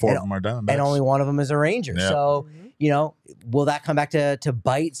WBC. 4 of them are Diamondbacks. And only one of them is a Ranger. Yeah. So, will that come back to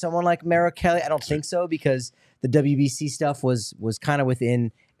bite someone like Makayla? I don't think so because the WBC stuff was kind of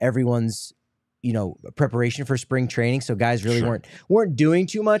within everyone's preparation for spring training. So guys really weren't doing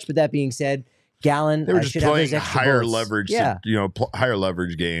too much. But that being said, Gallen, they were just playing higher leverage, higher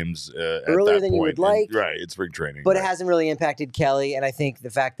leverage games earlier than you would like. Right, it's spring training, but it hasn't really impacted Kelly. And I think the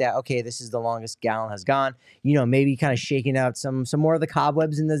fact that this is the longest Gallen has gone, maybe kind of shaking out some more of the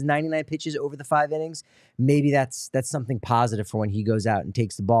cobwebs in those 99 pitches over the 5 innings. Maybe that's something positive for when he goes out and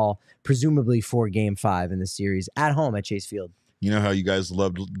takes the ball, presumably for Game 5 in the series at home at Chase Field. You know how you guys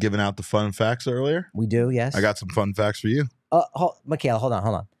loved giving out the fun facts earlier? We do, yes. I got some fun facts for you. Makayla, hold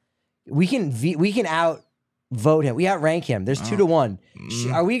on. We can outvote him. We outrank him. There's 2-1.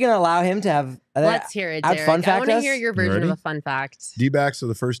 Are we going to allow him to have? Let's hear it, Derek. I want to hear your version of a fun fact. D-backs are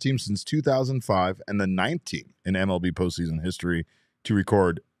the first team since 2005 and the 9th team in MLB postseason history to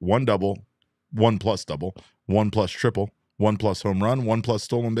record 1 double, 1 plus double, 1 plus triple, 1 plus home run, 1 plus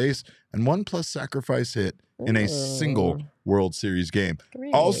stolen base, and 1 plus sacrifice hit in a single World Series game.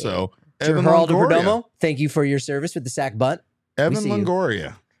 Great. Also, Evan Geraldo Longoria. Perdomo, thank you for your service with the sack bunt. Evan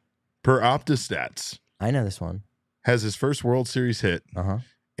Longoria, per OptaStats, I know this one, has his first World Series hit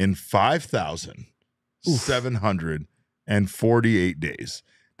in 5,748 days.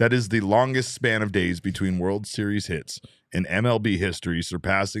 That is the longest span of days between World Series hits in MLB history,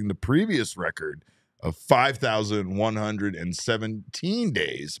 surpassing the previous record of 5,117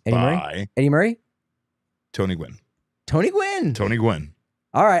 days by Eddie Murray? Tony Gwynn. Tony Gwynn.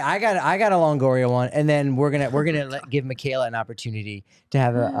 All right, I got a Longoria one, and then we're gonna give Makayla an opportunity to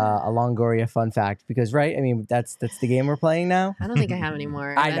have a Longoria fun fact because that's the game we're playing now. I don't think I have any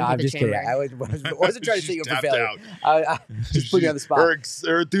more. I know, I'm just kidding. I wasn't trying to set you up for failure. I just put you on the spot. Her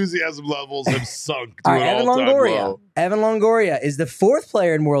enthusiasm levels have sunk to all right, an all-time low. Evan Longoria is the 4th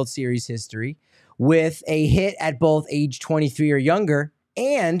player in World Series history with a hit at both age 23 or younger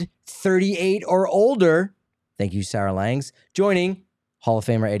and 38 or older. Thank you, Sarah Langs, joining Hall of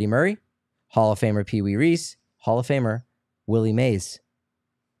Famer Eddie Murray, Hall of Famer Pee Wee Reese, Hall of Famer Willie Mays.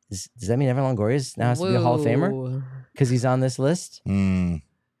 Does that mean Evan Longoria now has to be a Hall of Famer because he's on this list? All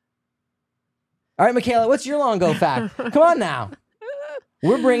right, Makayla, what's your Longo fact? Come on now.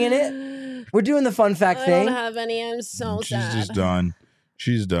 We're bringing it. We're doing the fun fact thing. I don't have any. I'm so sad.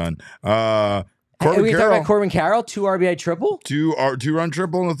 She's done. We talking about Corbin Carroll, 2 RBI triple? 2-run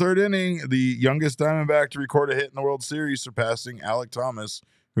triple in the 3rd inning. The youngest Diamondback to record a hit in the World Series, surpassing Alec Thomas,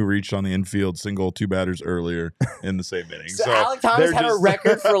 who reached on the infield single 2 batters earlier in the same inning. So Alec Thomas had a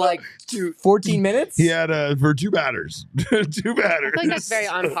record for like 14 minutes? He had for 2 batters. 2 batters. I think that's very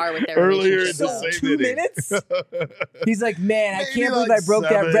on par with their earlier in relationship. the same 2 inning. minutes? He's like, man, I can't believe like I broke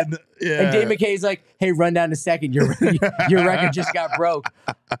 7. that. And Dave McKay's like, hey, run down to second. Your record just got broke.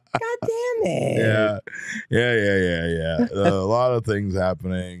 God damn it. Yeah. A lot of things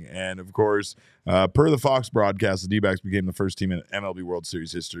happening. And, of course, per the Fox broadcast, the D-backs became the first team in MLB World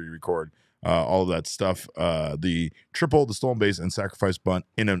Series history to record all of that stuff. The triple, the stolen base, and sacrifice bunt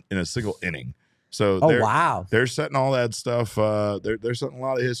in a single inning. So they're setting all that stuff. They're setting a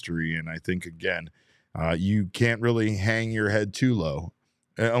lot of history. And I think, again, you can't really hang your head too low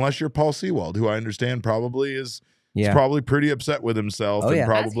unless you're Paul Sewald, who I understand probably is probably pretty upset with himself and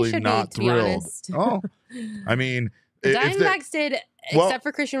probably not thrilled. Oh, I mean, the Diamondbacks did, except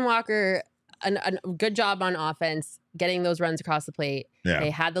for Christian Walker, a good job on offense, getting those runs across the plate. Yeah. They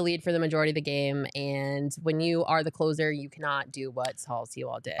had the lead for the majority of the game, and when you are the closer, you cannot do what Paul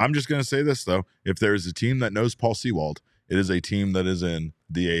Sewald did. I'm just going to say this, though. If there's a team that knows Paul Sewald, it is a team that is in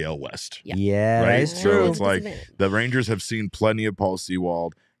the AL West. Yeah, right? That's true. So it's like the Rangers have seen plenty of Paul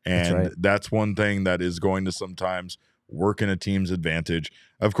Sewald, and that's one thing that is going to sometimes work in a team's advantage.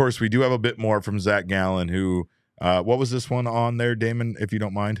 Of course, we do have a bit more from Zach Gallen, who what was this one on there, Damon, if you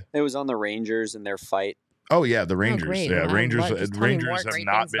don't mind? It was on the Rangers and their fight. Oh yeah, the Rangers. Rangers have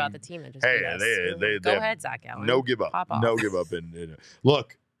not been. About the team and just they go ahead, Zach Gallen. No give up. No give up. And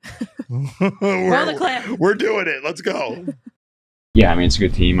look, roll the clip. We're doing it. Let's go. Yeah, I mean, it's a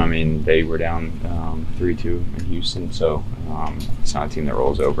good team. I mean, they were down 3-2 in Houston, so it's not a team that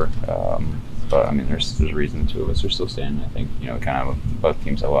rolls over. But I mean, there's a reason the two of us are still standing. I think, you know, kind of both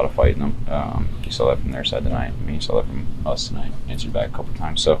teams have a lot of fight in them. You saw that from their side tonight. I mean, you saw that from us tonight. Answered back a couple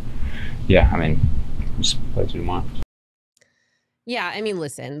times. So, yeah, I mean, just play to tomorrow. Yeah, I mean,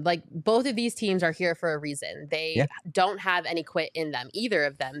 listen, like both of these teams are here for a reason. They don't have any quit in them, either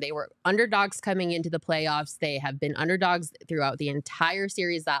of them. They were underdogs coming into the playoffs. They have been underdogs throughout the entire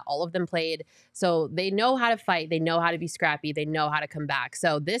series that all of them played. So they know how to fight. They know how to be scrappy. They know how to come back.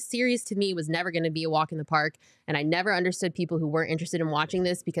 So this series to me was never going to be a walk in the park. And I never understood people who weren't interested in watching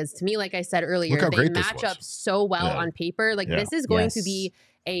this because to me, like I said earlier, they match up so well on paper. Like this is going to be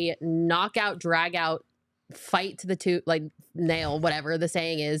a knockout, drag out, fight to the two, like nail, whatever the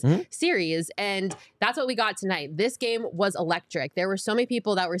saying is, series. And that's what we got tonight. This game was electric. There were so many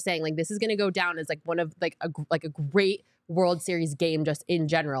people that were saying like this is going to go down as like one of like a great World Series game just in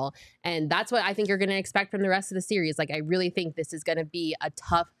general. And that's what I think you're going to expect from the rest of the series. Like I really think this is going to be a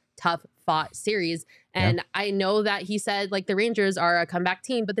tough fought series. And I know that he said like the Rangers are a comeback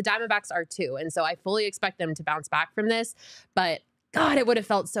team, but the Diamondbacks are too. And so I fully expect them to bounce back from this. But God, it would have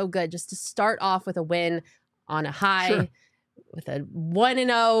felt so good just to start off with a win on a high with a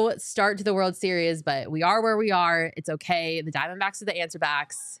 1-0 start to the World Series. But we are where we are. It's okay. The Diamondbacks are the answer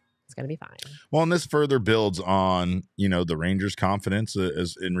backs. It's going to be fine. Well, and this further builds on, you know, the Rangers' confidence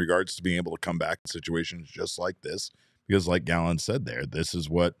as in regards to being able to come back in situations just like this. Because like Gallen said there, this is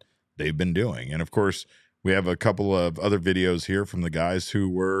what they've been doing. And of course, we have a couple of other videos here from the guys who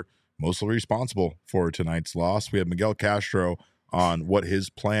were mostly responsible for tonight's loss. We have Miguel Castro on what his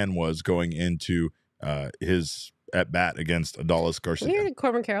plan was going into his at bat against Adolis Garcia.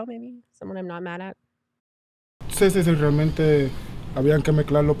 Corbin Carroll, maybe someone I'm not mad at. Sí, realmente habían que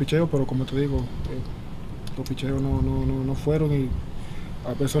mezclar los picheos, pero como te digo, los picheos no fueron y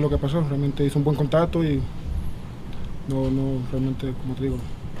a pesar de lo que pasó, realmente hizo un buen contacto y no realmente, como te digo,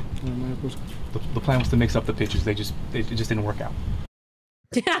 no hay cosa. The plan was to mix up the pitches. It just didn't work out.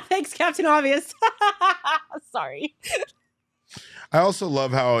 Yeah, thanks, Captain Obvious. Sorry. I also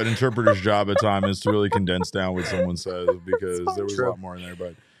love how an interpreter's job at times is to really condense down what someone says because there was a lot more in there.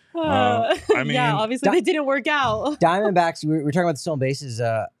 But I mean, yeah, obviously they didn't work out. Diamondbacks, we were talking about the stolen bases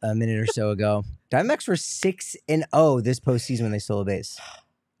a minute or so ago. Diamondbacks were 6-0 this postseason when they stole a base.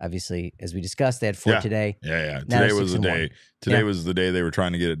 Obviously, as we discussed, they had 4 today. Yeah. Today was the day. Today was the day they were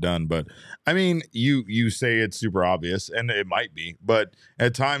trying to get it done. But I mean, you say it's super obvious, and it might be. But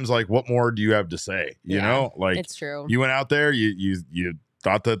at times, like, what more do you have to say? You know, like it's true. You went out there, you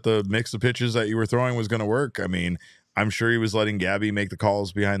thought that the mix of pitches that you were throwing was going to work. I mean, I'm sure he was letting Gabby make the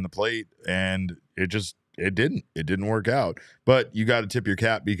calls behind the plate, and it didn't work out. But you got to tip your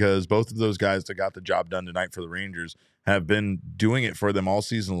cap because both of those guys that got the job done tonight for the Rangers have been doing it for them all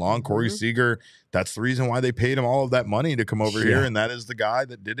season long. Corey Seager, that's the reason why they paid him all of that money to come over here, and that is the guy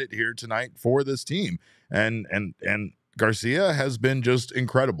that did it here tonight for this team. And Garcia has been just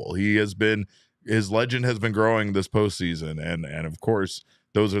incredible. His legend has been growing this postseason, and of course,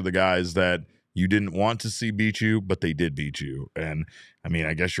 those are the guys that you didn't want to see beat you, but they did beat you. And I mean,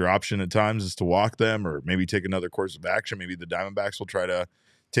 I guess your option at times is to walk them or maybe take another course of action. Maybe the Diamondbacks will try to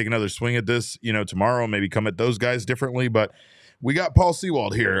take another swing at this, tomorrow, maybe come at those guys differently. But we got Paul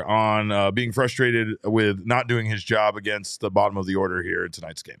Sewald here on being frustrated with not doing his job against the bottom of the order here in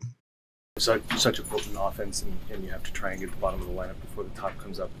tonight's game. Such a potent offense, and you have to try and get the bottom of the lineup before the top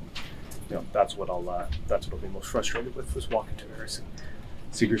comes up. And, that's what I'll be most frustrated with, was walking to Harrison.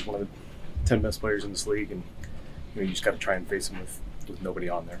 Seager's one of the 10 best players in this league, and you just got to try and face him with nobody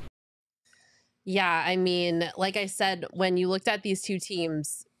on there. Yeah, I mean, like I said, when you looked at these two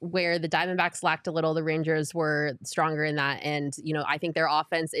teams where the Diamondbacks lacked a little, the Rangers were stronger in that. And, I think their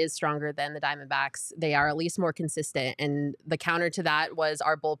offense is stronger than the Diamondbacks. They are at least more consistent. And the counter to that was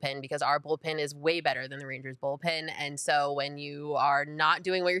our bullpen, because our bullpen is way better than the Rangers bullpen. And so when you are not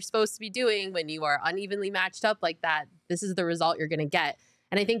doing what you're supposed to be doing, when you are unevenly matched up like that, this is the result you're going to get.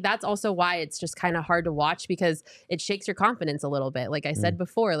 And I think that's also why it's just kind of hard to watch, because it shakes your confidence a little bit. Like I said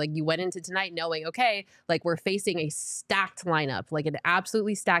before, like you went into tonight knowing, okay, like we're facing a stacked lineup, like an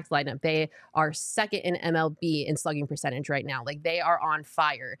absolutely stacked lineup. They are second in MLB in slugging percentage right now. Like they are on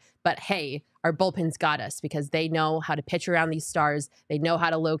fire. But hey, our bullpen's got us, because they know how to pitch around these stars. They know how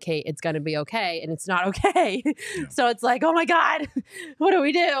to locate. It's going to be okay. And it's not okay. Yeah. So it's like, oh my God, what do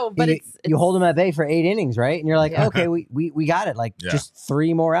we do? But you hold them at bay for 8 innings, right? And you're like, okay, we got it. Like just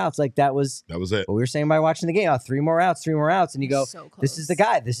 3 more outs. Like that was it. What we were saying by watching the game. 3 more outs. And you go, this is the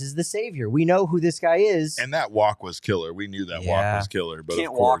guy. This is the savior. We know who this guy is. And that walk was killer. We knew that walk was killer. But can't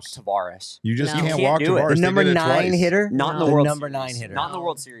of course, walk Tavares. You just can't walk Tavares. The number 9 hitter? Not in the World number 9 hitter. Not in the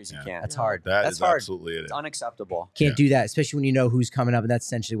World Series. You can't. That's hard. That's hard. Absolutely it. It's unacceptable. Can't do that, especially when you know who's coming up, and that's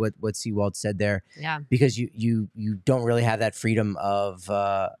essentially what Sewald said there. Yeah. Because you don't really have that freedom of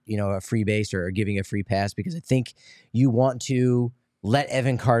a free base or giving a free pass, because I think you want to let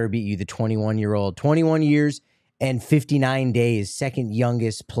Evan Carter beat you, the 21-year-old, 21 years and 59 days, second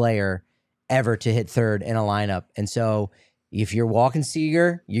youngest player ever to hit third in a lineup. And so if you're walking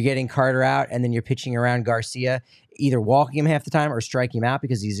Seager, you're getting Carter out, and then you're pitching around Garcia, either walking him half the time or striking him out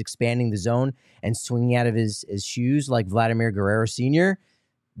because he's expanding the zone and swinging out of his shoes like Vladimir Guerrero Sr.,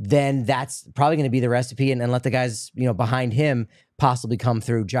 then that's probably going to be the recipe, and let the guys behind him possibly come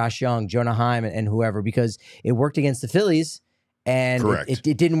through, Josh Young, Jonah Heim, and whoever, because it worked against the Phillies. And it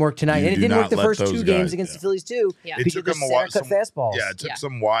didn't work tonight. And it didn't work the first 2 games against the Phillies too. Yeah. It took them a while. Fastballs. Yeah, it took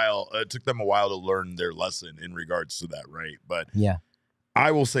It took them a while to learn their lesson in regards to that, right? But yeah, I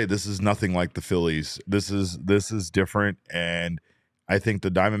will say this is nothing like the Phillies. This is different, and I think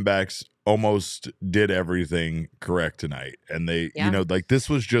the Diamondbacks almost did everything correct tonight. And they, this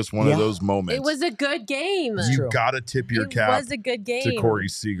was just one of those moments. It was a good game. You got to tip your cap. It was a good game to Corey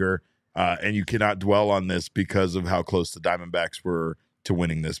Seager. And you cannot dwell on this because of how close the Diamondbacks were to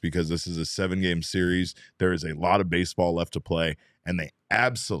winning this, because this is a 7-game series. There is a lot of baseball left to play, and they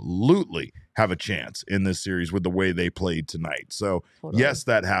absolutely have a chance in this series with the way they played tonight. So, yes,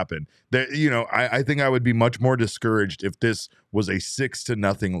 that happened. I think I would be much more discouraged if this was a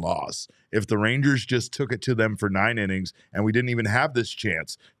 6-0 loss. If the Rangers just took it to them for 9 innings and we didn't even have this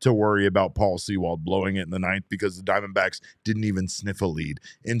chance to worry about Paul Sewald blowing it in the 9th because the Diamondbacks didn't even sniff a lead.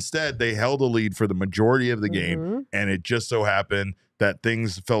 Instead, they held a lead for the majority of the game, and it just so happened that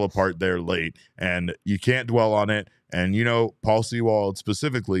things fell apart there late, and you can't dwell on it. And Paul Sewald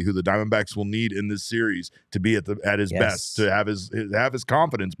specifically, who the Diamondbacks will need in this series to be at his best, to have his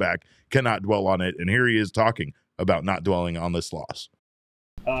confidence back, cannot dwell on it. And here he is talking about not dwelling on this loss.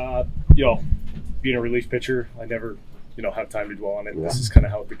 Being a relief pitcher, I never, have time to dwell on it. This is kind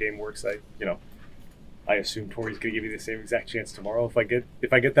of how the game works. I assume Torrey's going to give me the same exact chance tomorrow if I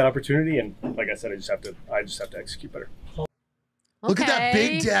get that opportunity. And like I said, I just have to execute better. Look at that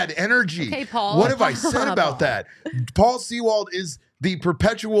big dad energy. Okay, Paul. What have I said about that? Paul Sewald is the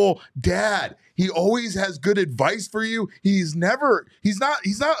perpetual dad. He always has good advice for you. He's not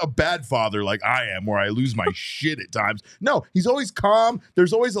a bad father like I am, where I lose my shit at times. No, he's always calm.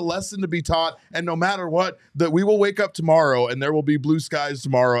 There's always a lesson to be taught. And no matter what, that we will wake up tomorrow and there will be blue skies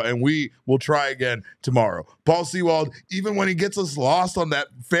tomorrow, and we will try again tomorrow. Paul Sewald, even when he gets us lost on that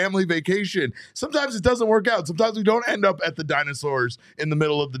family vacation, sometimes it doesn't work out. Sometimes we don't end up at the dinosaurs in the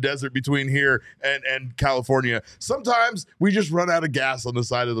middle of the desert between here and California. Sometimes we just run out of gas on the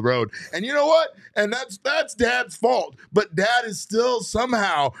side of the road. And you know what? And that's Dad's fault. But Dad is still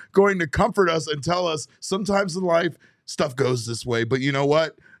somehow going to comfort us and tell us sometimes in life stuff goes this way. But you know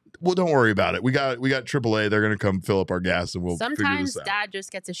what? Well, don't worry about it. We got AAA. They're going to come fill up our gas, and we'll figure this out. Sometimes Dad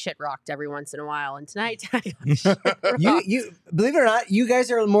just gets a shit rocked every once in a while. And tonight, Dad got shit rocked. You believe it or not, you guys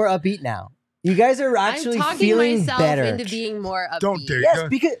are more upbeat now. You guys are actually feeling better. I'm talking myself into being more upbeat. Don't dare. Yes,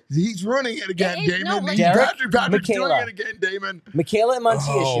 because he's running it again, Damon. No, like, Patrick's doing it again, Damon. Makayla and Montia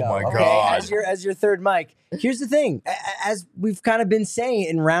show. My okay? God. As your third mic. Here's the thing. As we've kind of been saying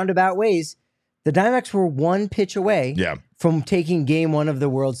in roundabout ways, the Diamondbacks were 1 pitch away from taking Game 1 of the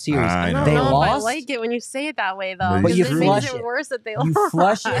World Series. I don't know if I like it when you say it that way, though. But you it flush makes it. it worse that they lost. You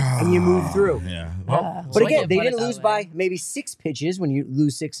flush it and you move through. Yeah. But again, they didn't lose by maybe 6 pitches. When you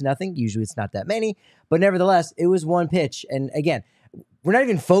lose 6-0, usually it's not that many. But nevertheless, it was 1 pitch. And again, we're not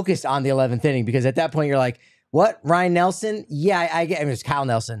even focused on the 11th inning, because at that point you're like, what? Ryan Nelson? Yeah, I get it. It's Kyle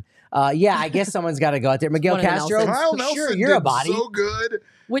Nelson. Yeah, I guess someone's got to go out there. Miguel One of the Castro, Nelsons. Kyle Nelson sure, you're a did body. so good.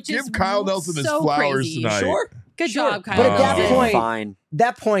 Which Give is Kyle Nelson his so flowers crazy. tonight. Sure. Good Sure. job, Kyle. But at that He did point, fine.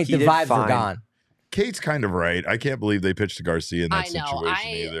 the He did vibes were fine. gone. Kate's kind of right. I can't believe they pitched to Garcia in that I know. situation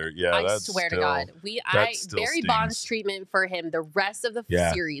either. Yeah, I that's swear still, to God, that still Barry stings. Bonds treatment for him the rest of the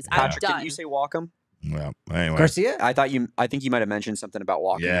Yeah. series. Patrick, I'm done. didn't you say walk him? Well, anyway. Garcia? I think you might have mentioned something about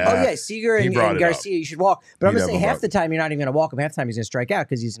walking. Yeah. Oh, yeah. Seager He and brought it Garcia, you should walk. But I'm He'd going to say have him half up. the time you're not even going to walk him. Half the time he's going to strike out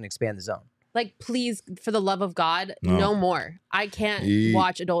because he's going to expand the zone. Like, please, for the love of God, No. no more. I can't He-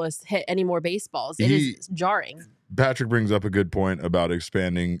 watch Adolis hit any more baseballs. It is jarring. Patrick brings up a good point about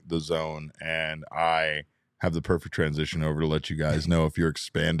expanding the zone, and I have the perfect transition over to let you guys know if you're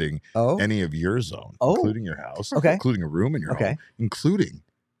expanding Oh? any of your zone, Oh. including your house, Okay. including a room in your Okay. home, including,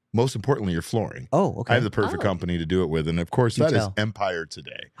 most importantly, your flooring. Oh, okay. I have the perfect company to do it with, and of course, Do that is tell. Empire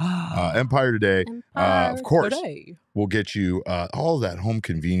Today. Empire Today, of course, will get you all of that home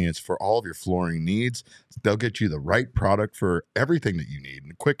convenience for all of your flooring needs. They'll get you the right product for everything that you need,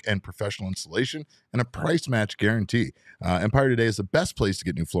 and quick and professional installation, and a price match guarantee. Empire Today is the best place to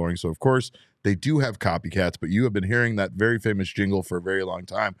get new flooring. So, of course, they do have copycats, but you have been hearing that very famous jingle for a very long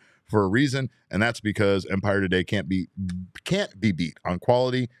time for a reason, and that's because Empire Today can't be beat on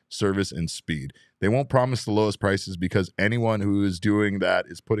quality, service, and speed. They won't promise the lowest prices because anyone who is doing that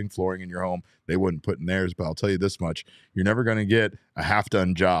is putting flooring in your home. They wouldn't put in theirs, but I'll tell you this much. You're never going to get a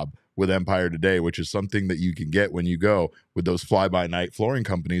half-done job with Empire Today, which is something that you can get when you go with those fly-by-night flooring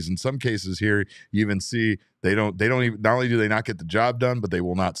companies. In some cases here, you even see they don't even, not only do they not get the job done, but they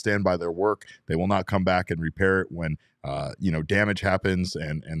will not stand by their work. They will not come back and repair it when damage happens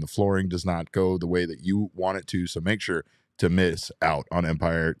and the flooring does not go the way that you want it to. So make sure to miss out on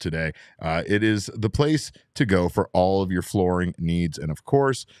Empire Today. It is the place to go for all of your flooring needs. And of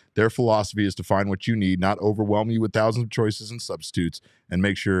course, their philosophy is to find what you need, not overwhelm you with thousands of choices and substitutes, and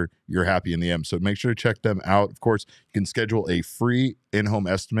make sure you're happy in the end. So make sure to check them out. Of course, you can schedule a free in-home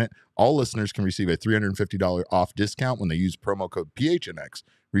estimate. All listeners can receive a $350 off discount when they use promo code PHNX.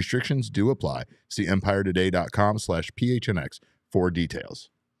 Restrictions do apply. See empiretoday.com/PHNX for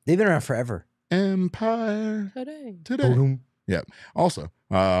details. They've been around forever. Empire Today. Yeah. Also,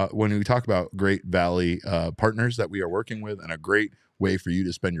 when we talk about Great Valley partners that we are working with, and a great way for you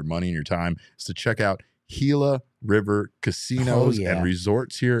to spend your money and your time is to check out Gila River Casinos and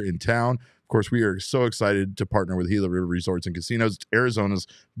Resorts here in town. Of course, we are so excited to partner with Gila River Resorts and Casinos. It's Arizona's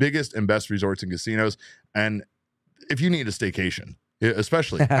biggest and best resorts and casinos. And if you need a staycation,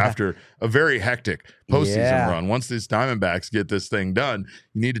 especially after a very hectic postseason run, once these Diamondbacks get this thing done,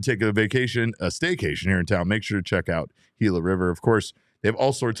 you need to take a staycation here in town. Make sure to check out Gila River. Of course, they have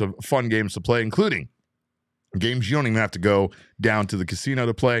all sorts of fun games to play, including games you don't even have to go down to the casino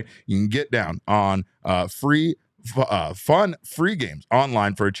to play. You can get down on free games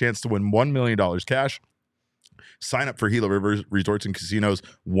online for a chance to win $1 million cash. Sign up for Gila River Resorts and Casinos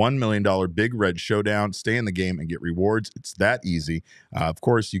 $1 million Big Red Showdown. Stay in the game and get rewards. It's that easy. Of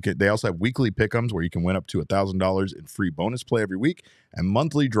course, they also have weekly pick'ems where you can win up to $1,000 in free bonus play every week, and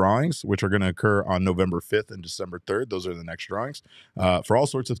monthly drawings, which are going to occur on November 5th and December 3rd. Those are the next drawings for all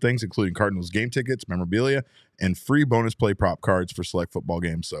sorts of things, including Cardinals game tickets, memorabilia, and free bonus play prop cards for select football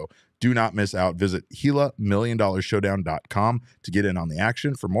games. So do not miss out. Visit GilaMillionDollarShowdown.com to get in on the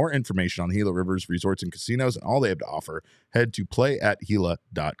action. For more information on Gila Rivers Resorts and Casinos and all they have to offer, head to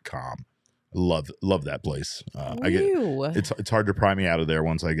playatgila.com. Love that place. It's hard to pry me out of there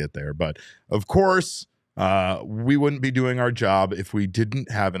once I get there. But of course, we wouldn't be doing our job if we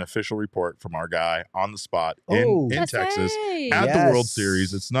didn't have an official report from our guy on the spot in Texas at the World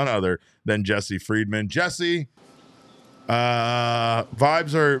Series. It's none other than Jesse Friedman. Jesse,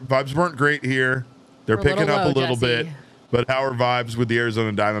 vibes weren't great here. They're picking up a little bit, but how are vibes with the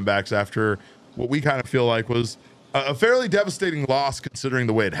Arizona Diamondbacks after what we kind of feel like was a fairly devastating loss considering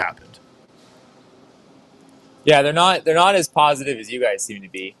the way it happened? Yeah, they're not as positive as you guys seem to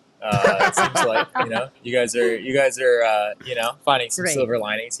be. It seems like you guys are finding some silver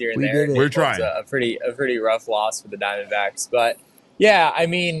linings here and there. We're trying. A pretty rough loss for the Diamondbacks, but yeah, I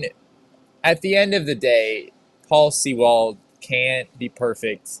mean, at the end of the day, Paul Sewald can't be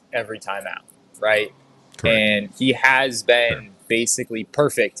perfect every time out, right? Correct. And he has been basically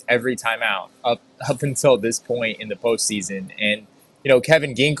perfect every time out up until this point in the postseason. And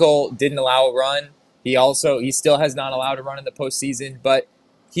Kevin Ginkel didn't allow a run. He still has not allowed a run in the postseason, but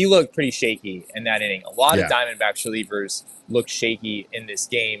he looked pretty shaky in that inning. A lot of Diamondbacks relievers looked shaky in this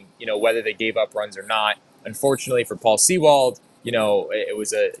game, whether they gave up runs or not. Unfortunately for Paul Sewald, it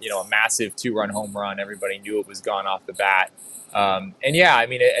was a massive 2-run home run. Everybody knew it was gone off the bat. And yeah, I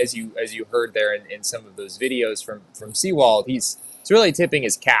mean, as you heard there in some of those videos from Sewald, he's it's really tipping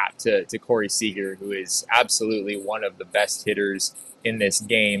his cap to Corey Seager, who is absolutely one of the best hitters in this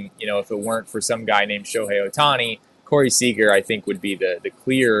game. You know, if it weren't for some guy named Shohei Ohtani, Corey Seager, I think, would be the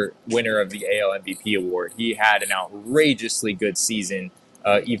clear winner of the AL MVP award. He had an outrageously good season,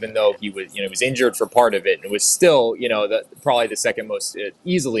 even though he was injured for part of it, and was still, probably the second most,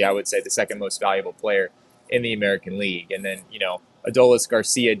 easily, I would say, the second most valuable player in the American League. And then, Adolis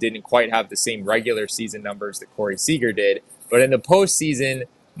Garcia didn't quite have the same regular season numbers that Corey Seager did, but in the postseason,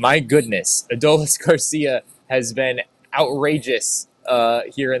 my goodness, Adolis Garcia has been outrageous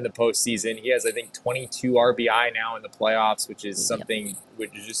here in the postseason. He has, I think, 22 RBI now in the playoffs, which is something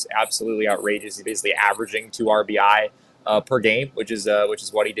which is just absolutely outrageous. He's basically averaging 2 RBI per game, which is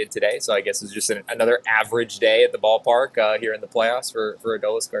what he did today. So I guess it's just another average day at the ballpark here in the playoffs for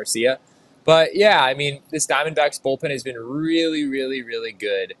Adolis Garcia. But yeah, I mean, this Diamondbacks bullpen has been really, really, really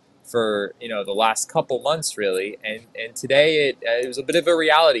good for the last couple months, really. And today it was a bit of a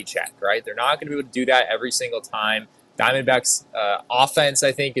reality check, right? They're not going to be able to do that every single time. Diamondbacks offense,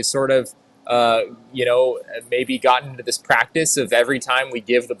 I think, is sort of maybe gotten into this practice of every time we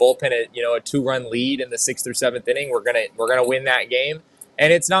give the bullpen a 2-run lead in the 6th or 7th inning, we're gonna win that game.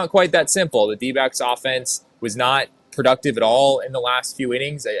 And it's not quite that simple. The D-backs offense was not productive at all in the last few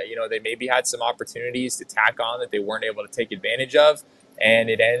innings. They maybe had some opportunities to tack on that they weren't able to take advantage of, and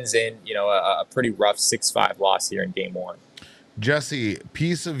it ends in a pretty rough 6-5 loss here in Game 1. Jesse,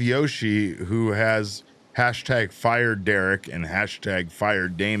 piece of Yoshi, who has hashtag fired Derek and hashtag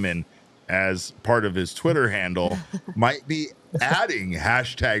fired Damon as part of his Twitter handle, might be adding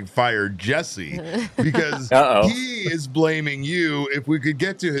hashtag fired Jesse, because he is blaming you. If we could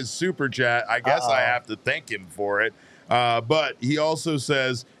get to his super chat, I guess I have to thank him for it. But he also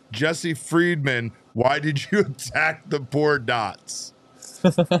says, Jesse Friedman, why did you attack the poor dots?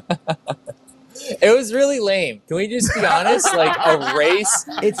 It was really lame. Can we just be honest? Like a race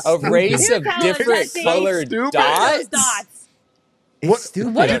of different colored dots. It's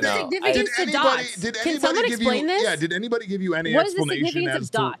stupid. What is the significance to dots? Can someone explain this? Yeah, did anybody give you any what is the explanation significance as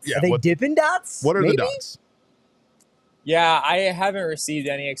of dots? to... Yeah, Are they Dippin' Dots? What are Maybe? the dots? Yeah, I haven't received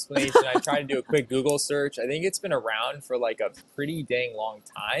any explanation. I tried to do a quick Google search. I think it's been around for like a pretty dang long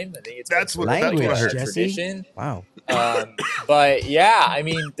time. I think it's that's what I heard. Tradition. Wow. But yeah, I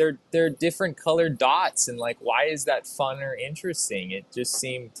mean, they're different colored dots, and like, why is that fun or interesting? It just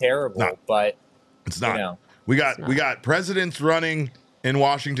seemed terrible. But it's not. We got presidents running in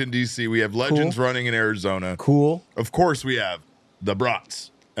Washington D.C. We have legends running in Arizona. Cool. Of course, we have the brats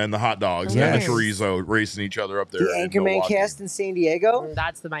and the hot dogs and the chorizo racing each other up there. The Anchorman cast in San Diego.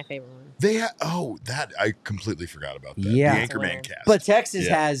 That's my favorite one. They that I completely forgot about that. Yeah, the Anchorman cast. But Texas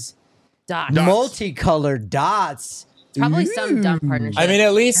has multicolored dots. It's probably some dumb partnership. I mean,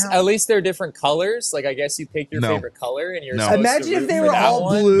 at least they're different colors. Like, I guess you pick your favorite color, and you're imagine if they were all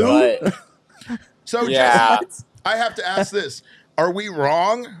blue. So yeah, I have to ask this. Are we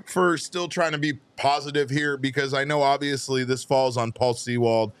wrong for still trying to be positive here? Because I know obviously this falls on Paul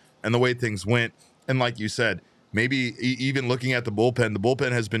Sewald and the way things went. And like you said, maybe even looking at the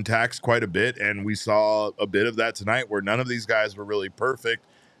bullpen has been taxed quite a bit. And we saw a bit of that tonight where none of these guys were really perfect.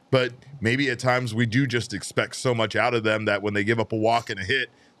 But maybe at times we do just expect so much out of them that when they give up a walk and a hit,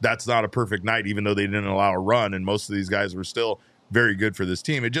 that's not a perfect night, even though they didn't allow a run. And most of these guys were still very good for this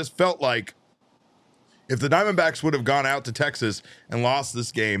team. It just felt like if the Diamondbacks would have gone out to Texas and lost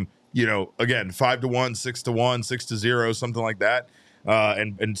this game, again, 5-1, 6-1, 6-0, something like that,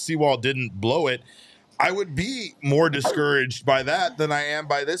 and Sewald didn't blow it, I would be more discouraged by that than I am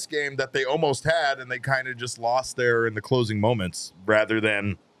by this game that they almost had and they kind of just lost there in the closing moments rather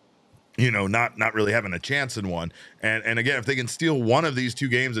than, not really having a chance in one. And again, if they can steal one of these 2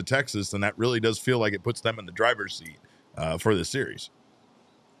 games at Texas, then that really does feel like it puts them in the driver's seat for this series.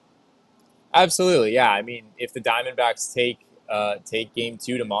 Absolutely, yeah. I mean, if the Diamondbacks take Game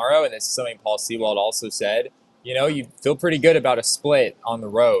 2 tomorrow, and this is something Paul Sewald also said, you feel pretty good about a split on the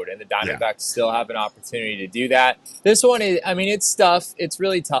road, and the Diamondbacks still have an opportunity to do that. This one is, I mean, it's tough. It's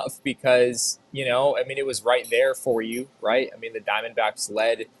really tough because, it was right there for you, right? I mean, the Diamondbacks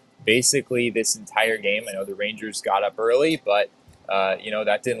led basically this entire game. I know the Rangers got up early, but,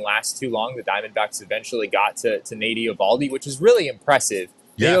 that didn't last too long. The Diamondbacks eventually got to Nate Eovaldi, which is really impressive.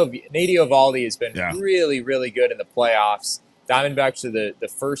 Yeah. Nate Eovaldi has been really, really good in the playoffs. Diamondbacks are the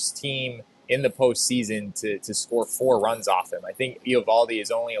first team in the postseason to score 4 runs off him. I think Eovaldi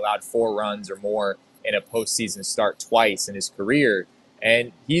has only allowed 4 runs or more in a postseason start twice in his career.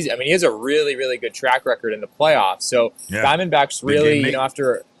 And he has a really, really good track record in the playoffs. So Diamondbacks really,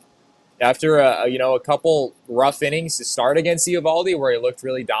 after a couple rough innings to start against Eovaldi where he looked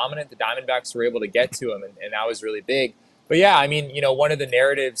really dominant, the Diamondbacks were able to get to him, and that was really big. But yeah, I mean, one of the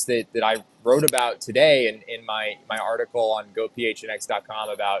narratives that I wrote about today in my article on gophnx.com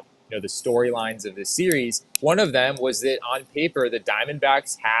about the storylines of this series, one of them was that on paper the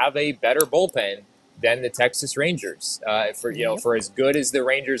Diamondbacks have a better bullpen than the Texas Rangers. For as good as the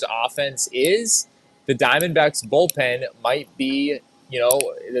Rangers offense is, the Diamondbacks bullpen might be,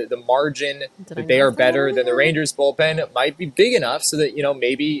 the margin that they are better than the Rangers bullpen might be big enough so that,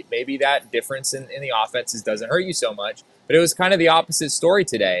 maybe that difference in the offenses doesn't hurt you so much. But it was kind of the opposite story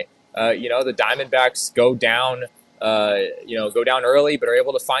today. The Diamondbacks go down early, but are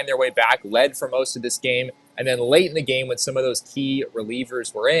able to find their way back, led for most of this game. And then late in the game, when some of those key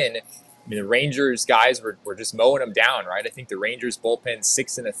relievers were in, the Rangers guys were just mowing them down, right? I think the Rangers bullpen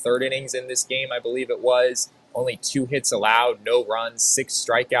 6 1/3 innings in this game, I believe it was. Only 2 hits allowed, no runs, 6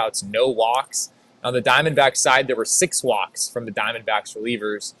 strikeouts, no walks. On the Diamondbacks side, there were 6 walks from the Diamondbacks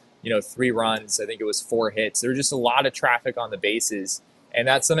relievers, 3 runs. I think it was 4 hits. There was just a lot of traffic on the bases, and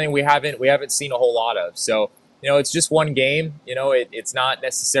that's something we haven't seen a whole lot of. So, it's just one game. It's not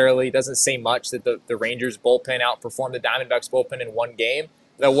necessarily, it doesn't say much that the Rangers bullpen outperformed the Diamondbacks bullpen in one game.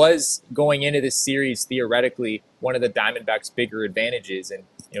 That was, going into this series, theoretically one of the Diamondbacks' bigger advantages, and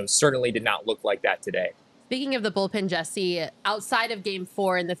certainly did not look like that today. Speaking of the bullpen, Jesse, outside of Game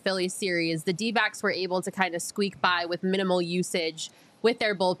 4 in the Phillies series, the D-backs were able to kind of squeak by with minimal usage with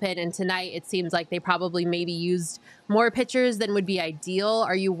their bullpen, and tonight it seems like they probably maybe used more pitchers than would be ideal.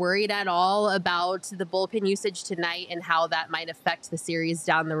 Are you worried at all about the bullpen usage tonight and how that might affect the series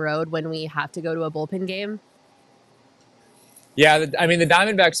down the road when we have to go to a bullpen game? Yeah, the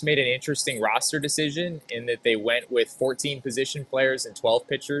Diamondbacks made an interesting roster decision in that they went with 14 position players and 12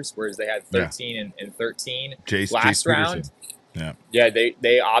 pitchers, whereas they had 13 and 13 last round. Yeah,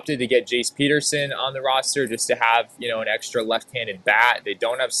 they opted to get Jace Peterson on the roster just to have an extra left-handed bat. They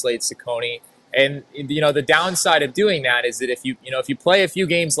don't have Slade Ciccone, and the downside of doing that is that if you play a few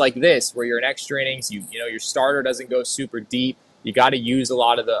games like this where you're in extra innings, your starter doesn't go super deep, you got to use a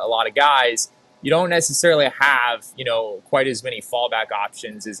lot of guys. You don't necessarily have, quite as many fallback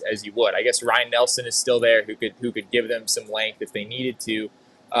options as you would. I guess Ryan Nelson is still there who could give them some length if they needed to.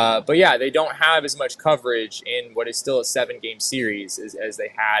 But yeah, they don't have as much coverage in what is still a 7-game series as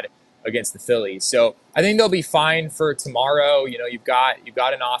they had against the Phillies. So I think they'll be fine for tomorrow. You've got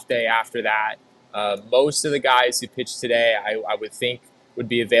an off day after that. Most of the guys who pitched today, I would think, would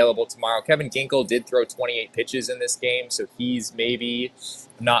be available tomorrow. Kevin Ginkel did throw 28 pitches in this game, so he's maybe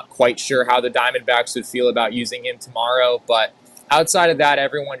not quite sure how the Diamondbacks would feel about using him tomorrow. But outside of that,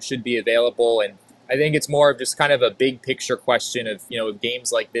 everyone should be available. And I think it's more of just kind of a big picture question of, if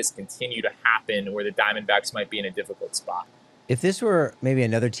games like this continue to happen where the Diamondbacks might be in a difficult spot. If this were maybe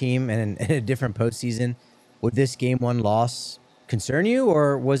another team and in a different postseason, would this Game 1 loss concern you?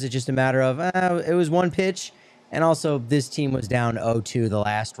 Or was it just a matter of, it was one pitch, and also this team was down 0-2 the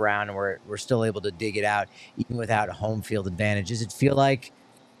last round, and we're still able to dig it out even without a home field advantage? Does it feel like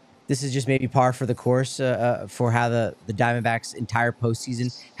this is just maybe par for the course for how the Diamondbacks' entire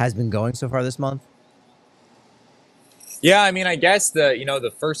postseason has been going so far this month? Yeah, I guess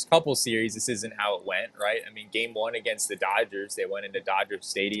the first couple series, this isn't how it went, right? Game 1 against the Dodgers, they went into Dodger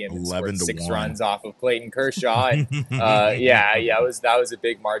Stadium and scored 6 runs off of Clayton Kershaw. And, that was a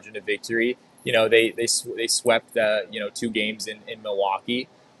big margin of victory. They swept 2 games in Milwaukee.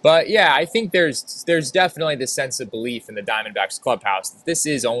 But yeah, I think there's definitely this sense of belief in the Diamondbacks clubhouse that this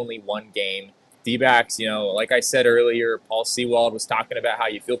is only one game. D-backs, like I said earlier, Paul Sewald was talking about how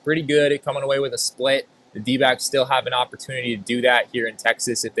you feel pretty good at coming away with a split. The D-backs still have an opportunity to do that here in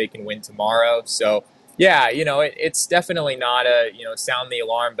Texas if they can win tomorrow. So yeah, it's definitely not sound the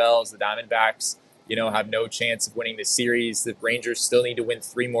alarm bells. The Diamondbacks, have no chance of winning the series. The Rangers still need to win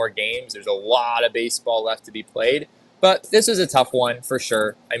 3 more games. There's a lot of baseball left to be played. But this was a tough one for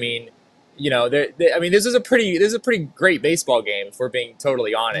sure. This is a pretty great baseball game if we're being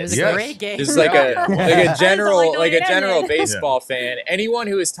totally honest. It was a great game. Just like a general baseball fan. Anyone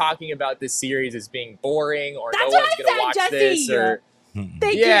who is talking about this series as being boring or no one's going to watch this or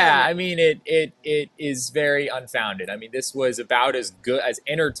it is very unfounded. This was about as good as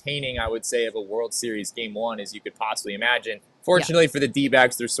entertaining, I would say, of a World Series Game 1 as you could possibly imagine. Fortunately for the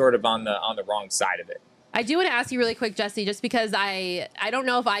D-backs, they're sort of on the wrong side of it. I do want to ask you really quick, Jesse, just because I don't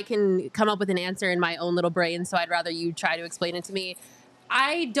know if I can come up with an answer in my own little brain, so I'd rather you try to explain it to me.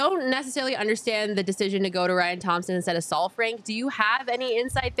 I don't necessarily understand the decision to go to Ryan Thompson instead of Saul Frank. Do you have any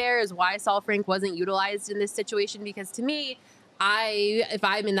insight there as why Saul Frank wasn't utilized in this situation? Because to me, if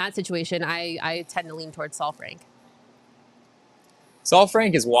I'm in that situation, I tend to lean towards Saul Frank. Saul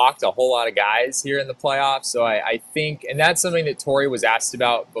Frank has walked a whole lot of guys here in the playoffs, so I think, and that's something that Torey was asked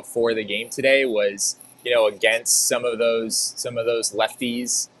about before the game today was, against some of those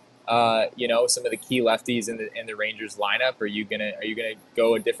lefties, some of the key lefties in the Rangers lineup? Are you gonna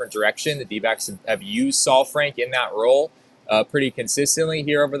go a different direction? The D-backs have used Saul Frank in that role pretty consistently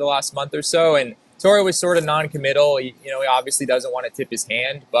here over the last month or so, and Torre was sort of non-committal. He obviously doesn't want to tip his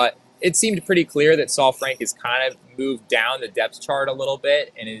hand, but it seemed pretty clear that Saul Frank has kind of moved down the depth chart a little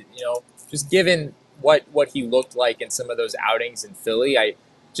bit, and just given what he looked like in some of those outings in Philly,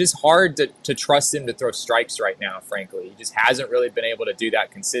 just hard to trust him to throw strikes right now, frankly. He just hasn't really been able to do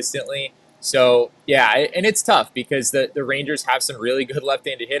that consistently. So, yeah, and it's tough because the Rangers have some really good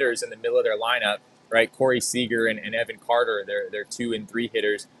left-handed hitters in the middle of their lineup, right? Corey Seager and Evan Carter, they're 2 and 3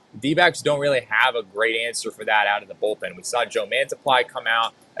 hitters. The D-backs don't really have a great answer for that out of the bullpen. We saw Joe Mantiply come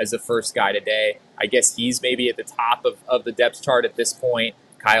out as the first guy today. I guess he's maybe at the top of the depth chart at this point.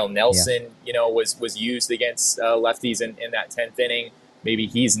 Kyle Nelson, was used against lefties in that 10th inning. Maybe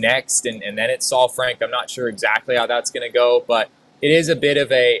he's next, and then it's Saul Frank. I'm not sure exactly how that's going to go, but it is a bit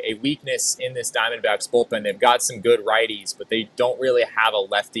of a weakness in this Diamondbacks bullpen. They've got some good righties, but they don't really have a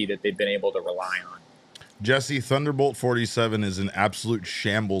lefty that they've been able to rely on. Jesse, Thunderbolt 47 is in absolute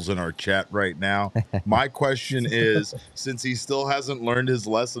shambles in our chat right now. My question is, since he still hasn't learned his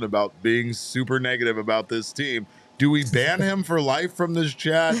lesson about being super negative about this team, do we ban him for life from this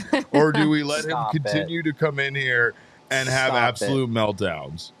chat, or do we let him continue to come in here and have absolute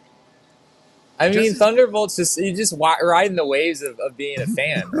meltdowns? I mean, Thunderbolt's just riding the waves of being a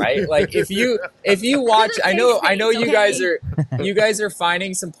fan, right? Like if you watch, I know you guys are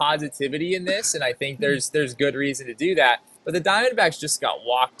finding some positivity in this, and I think there's good reason to do that. But the Diamondbacks just got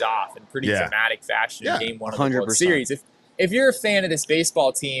walked off in pretty dramatic fashion in Game 1 of the World Series. If you're a fan of this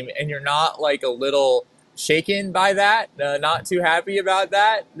baseball team and you're not like a little shaken by that, not too happy about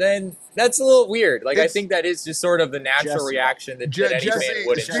that, then that's a little weird. Like, I think that is just sort of the natural reaction that any fan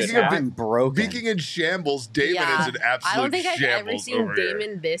would and should have. Speaking in shambles, Damon is an absolute I don't think I've ever seen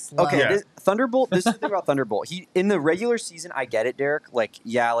Damon this low. Okay, Thunderbolt, this is the thing about Thunderbolt. In the regular season, I get it, Derek. Like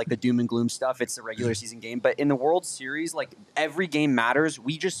the doom and gloom stuff, it's the regular season game. But in the World Series, like, every game matters.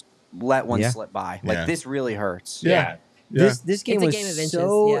 We just let one slip by. Like, this really hurts. Yeah. This game was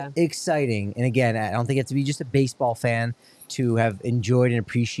so exciting. And again, I don't think you have to be just a baseball fan to have enjoyed and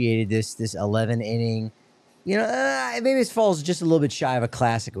appreciated this 11-inning. Maybe this falls just a little bit shy of a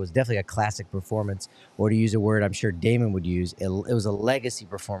classic. It was definitely a classic performance, or to use a word I'm sure Damon would use, it was a legacy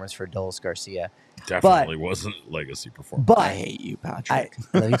performance for Adolis Garcia. Definitely wasn't a legacy performance. But I hate you, Patrick.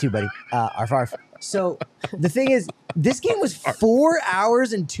 I love you too, buddy. Arf, arf. So the thing is, this game was 4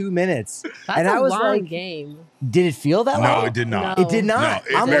 hours and 2 minutes. That's a long game. Did it feel that long? No, it did not. No. It did not.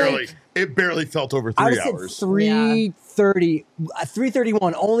 No, it barely felt over 3 hours. 3:30,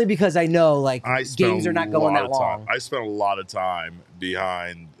 3:31, only because I know games are not going that long. I spent a lot of time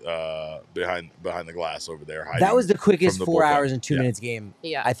behind the glass over there. That was the quickest 4 hours and 2 minutes game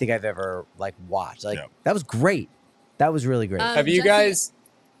I think I've ever watched. That was great. That was really great. Have you guys?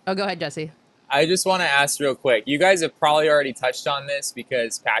 Oh, go ahead, Jesse. I just want to ask real quick. You guys have probably already touched on this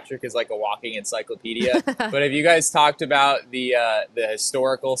because Patrick is like a walking encyclopedia. But have you guys talked about the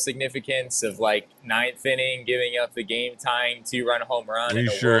historical significance of ninth inning giving up the game-tying 2-run home run in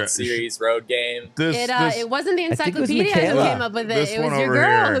a World Series road game? It wasn't the encyclopedia who came up with it. It was your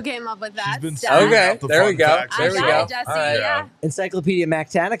girl who came up with that. Okay, there we go. There we go. Jesse, right. Encyclopedia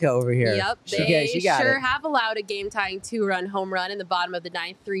MacTanica over here. Yep, she got it. have allowed a game-tying 2-run home run in the bottom of the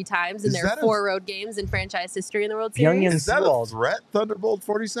ninth 3 times in their 4 road games in franchise history in the World Series. Is that a threat, Thunderbolt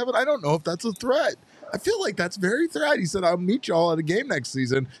 47? I don't know if that's a threat. I feel like that's very threat. He said, I'll meet y'all at a game next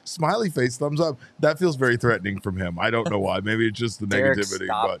season. Smiley face, thumbs up. That feels very threatening from him. I don't know why. Maybe it's just the Derek,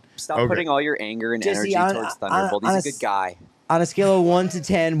 negativity. Stop putting all your anger and energy towards Thunderbolt. He's a good guy. On a scale of 1 to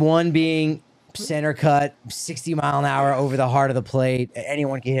 10, 1 being center cut, 60 mile an hour over the heart of the plate,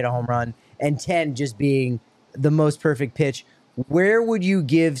 anyone can hit a home run, and 10 just being the most perfect pitch, where would you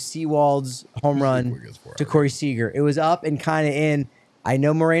give Sewald's home run to Corey Seager? It was up and kind of in. I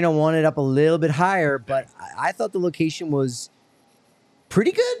know Moreno wanted up a little bit higher, but I thought the location was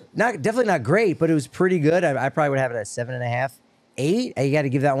pretty good. Definitely not great, but it was pretty good. I probably would have it at 7.5, 8. You got to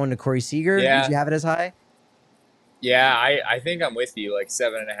give that one to Corey Seager. Yeah. Did you have it as high? Yeah, I think I'm with you,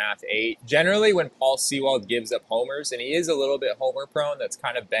 7.5, 8. Generally, when Paul Sewald gives up homers, and he is a little bit homer prone, that's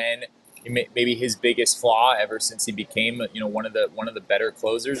kind of been maybe his biggest flaw ever since he became one of the better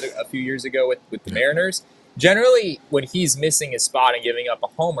closers a few years ago with the Mariners. Generally, when he's missing his spot and giving up a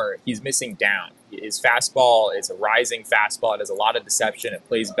homer, he's missing down. His fastball is a rising fastball. It has a lot of deception. It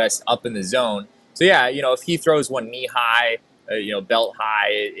plays best up in the zone. So yeah, if he throws one knee high, belt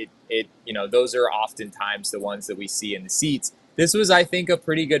high, those are oftentimes the ones that we see in the seats. this was, I think, a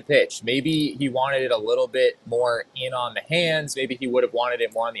pretty good pitch. Maybe he wanted it a little bit more in on the hands. Maybe he would have wanted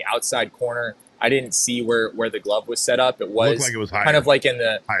it more on the outside corner. I didn't see where the glove was set up. It was, like it was higher. Kind of like in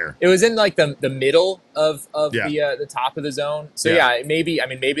the higher. It was in like the middle of the top of the zone. So maybe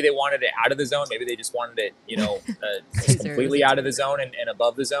they wanted it out of the zone. Maybe they just wanted it, completely out of the zone and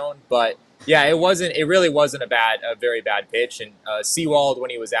above the zone. But yeah, it really wasn't a very bad pitch. And Sewald, when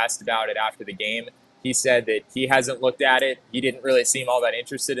he was asked about it after the game, he said that he hasn't looked at it. He didn't really seem all that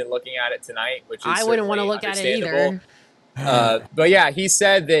interested in looking at it tonight, which is I wouldn't want to look at it either. But yeah, he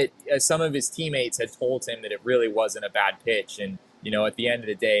said that some of his teammates had told him that it really wasn't a bad pitch. And, at the end of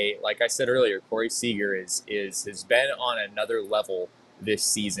the day, like I said earlier, Corey Seager has been on another level this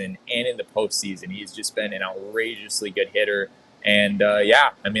season and in the postseason. He's just been an outrageously good hitter. And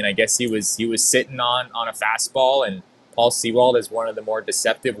I guess he was sitting on a fastball, and Paul Sewald is one of the more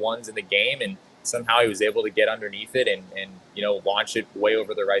deceptive ones in the game. And somehow he was able to get underneath it and launch it way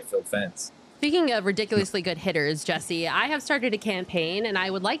over the right field fence. Speaking of ridiculously good hitters, Jesse, I have started a campaign, and I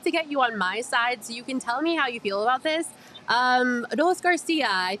would like to get you on my side so you can tell me how you feel about this. Adolis Garcia,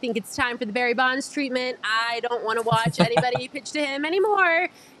 I think it's time for the Barry Bonds treatment. I don't want to watch anybody pitch to him anymore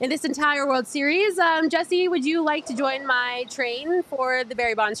in this entire World Series. Jesse, would you like to join my train for the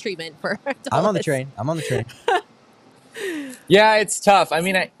Barry Bonds treatment for Adolis? I'm on the train. Yeah, it's tough. I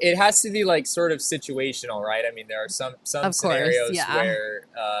mean, it has to be like sort of situational, right? I mean, there are some scenarios where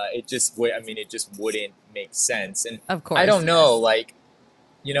it just wouldn't make sense. And of course, I don't know, like,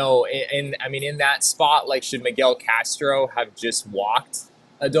 in that spot, like, should Miguel Castro have just walked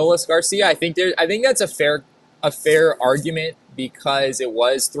Adolis Garcia? I think that's a fair argument because it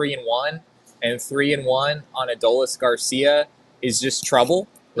was 3-1, and 3-1 on Adolis Garcia is just trouble,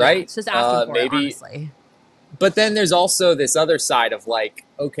 right? Yeah, it's just asking for it, honestly. But then there's also this other side of like,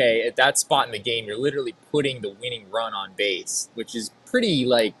 okay, at that spot in the game, you're literally putting the winning run on base, which is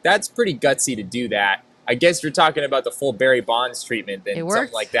that's pretty gutsy to do that. I guess if you're talking about the full Barry Bonds treatment, then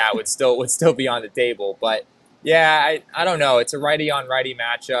something like that would still be on the table. But yeah, I don't know. It's a righty on righty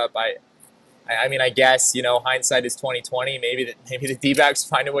matchup. I guess, hindsight is 20/20. Maybe the D-backs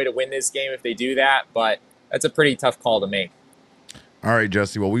find a way to win this game if they do that, but that's a pretty tough call to make. All right,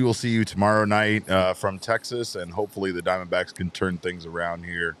 Jesse. Well, we will see you tomorrow night from Texas, and hopefully the Diamondbacks can turn things around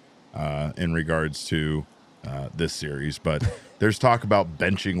here in regards to this series. But there's talk about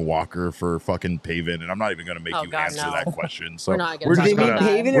benching Walker for fucking Pavin, and I'm not even going to make you answer that question. So we're do they mean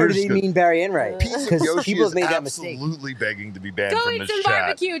Pavin or do they mean Barry Enright? Because people have made that mistake. Absolutely begging to be banned go from eat this some chat.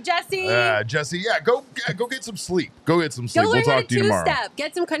 barbecue, Jesse. Jesse, go get some sleep. Go get some sleep. Go we'll talk to you tomorrow. Two-step.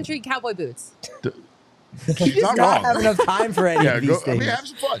 Get some country cowboy boots. He does not have enough time for any of these things. I mean, have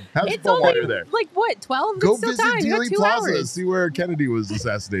some fun. Have it's some fun only while you're there. Like what, 12? Go it's still visit time. Dealey You got 2 Plaza. hours. See where Kennedy was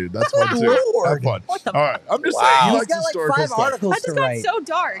assassinated. That's fun too. Lord. Have fun. What All right, I'm just saying. He He's likes got like historical 5 stuff. articles That to just got write. so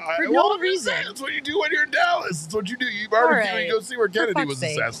dark for no reason. That's what you do when you're in Dallas. That's what you do. You barbecue and you go see where Kennedy was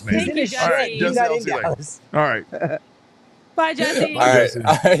assassinated. Thank you, Jesse. All right, He's Jesse, not I'll in see you later. Dallas. All right. Bye, Jesse. All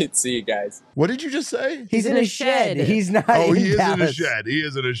right. See you guys. What did you just say? He's in a shed. He's not Oh, in he is Dallas. in a shed. He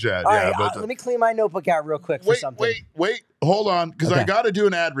is in a shed. All Yeah, right, but let me clean my notebook out real quick for something. Wait. Hold on, because I got to do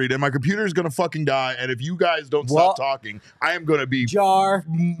an ad read, and my computer is going to fucking die. And if you guys don't stop talking, I am going to be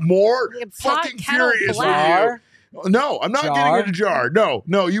more fucking furious with you. No, I'm not getting rid of Jar. No,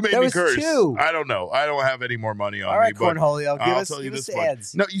 you made me curse. 2. I don't know. I don't have any more money on All right, me. But Cornholio, give I'll us tell you this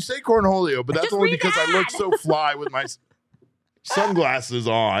ads. No, you say Cornholio, but that's Just only read because I look so fly with my sunglasses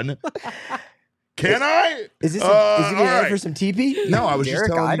on. Can I? Is this an ad for some TP? No, I was just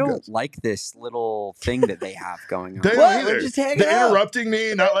Derek, telling I you don't guys. like this little thing that they have going on. They What? don't either. We're just hanging They're out. interrupting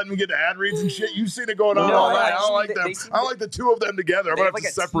me, not letting me get to ad reads and shit. You've seen it going on No, all night. I actually, don't like they them. seem I don't like the two of them together. I'm They going to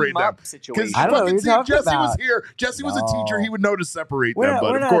have have to like a separate them. team-up situation. I don't know what you're talking Jesse was about. here. Jesse was a teacher. He would know to separate We're them. not,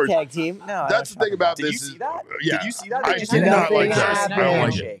 But we're of not course, a tag team. No, that's the thing about Did this. you see that? Yeah. Did you see that? I They just did did not that like thing that. on I don't like it.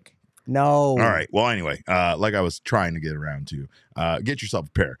 handshake. No. All right. Well, anyway, like I was trying to get around to, get yourself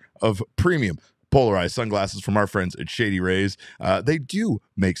a pair of premium polarized sunglasses from our friends at Shady Rays. They do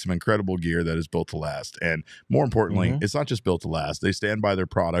make some incredible gear that is built to last. And more importantly, it's not just built to last. They stand by their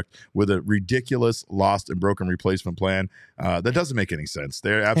product with a ridiculous lost and broken replacement plan that doesn't make any sense.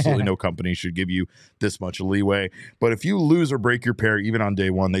 There absolutely no company should give you this much leeway. But if you lose or break your pair, even on day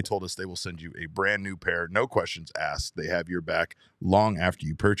one, they told us they will send you a brand new pair. No questions asked. They have your back long after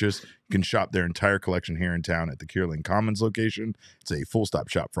you purchase. You can shop their entire collection here in town at the Kierland Commons location. It's a full-stop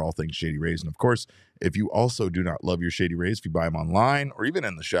shop for all things Shady Rays. And of course, if you also do not love your Shady Rays, if you buy them online or even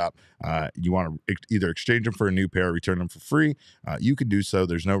in the shop, you want to either exchange them for a new pair or return them for free, you can do so.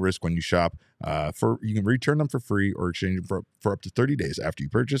 There's no risk when you shop. You can return them for free or exchange them for up to 30 days after you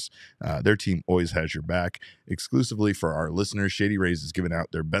purchase. Their team always has your back. Exclusively for our listeners, Shady Rays is giving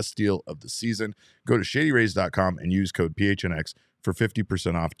out their best deal of the season. Go to shadyrays.com and use code PHNX for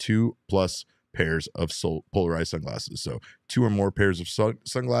 50% off 2+ pairs of polarized sunglasses. So 2 or more pairs of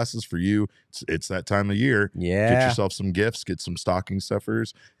sunglasses for you. It's that time of year. Yeah. Get yourself some gifts, get some stocking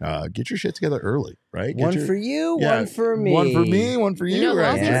stuffers, get your shit together early, right? One for you, one for me. One for me, one for you. You know who right?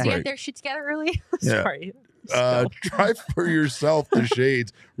 else needs to get their shit together early? Sorry. Try for yourself the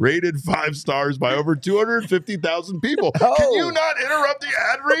shades, rated 5 stars by over 250,000 people. Can you not interrupt the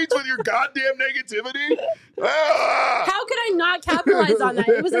ad reads with your goddamn negativity? How could I not capitalize on that?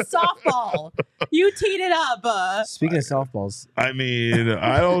 It was a softball. You teed it up. Speaking of softballs, I mean,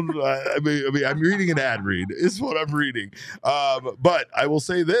 I'm reading an ad read. Is what I'm reading. But I will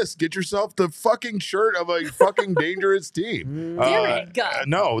say this: get yourself the fucking shirt of a fucking dangerous team.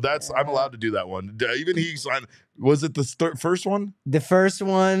 No, I'm allowed to do that one. Even he's on. Was it the first one? The first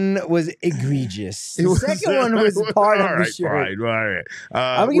one was egregious. The second one was part of the shirt. All right.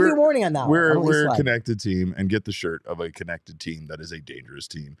 I'm gonna give you a warning on that. We're a connected team, and get the shirt of a connected team that is a dangerous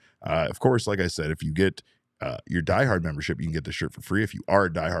team. Of course, like I said, if you get your diehard membership, you can get the shirt for free. If you are a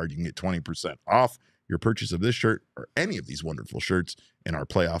diehard, you can get 20% off your purchase of this shirt or any of these wonderful shirts in our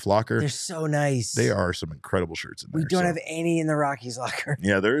playoff locker. They're so nice. They are some incredible shirts in there. We don't have any in the Rockies locker.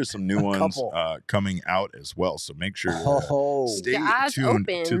 Yeah, there is some new ones coming out as well. So make sure to stay tuned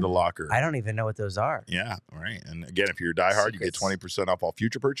to the locker. I don't even know what those are. Yeah, right. And again, if you're a diehard, you get 20% off all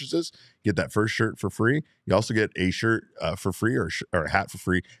future purchases. Get that first shirt for free. You also get a shirt for free or a hat for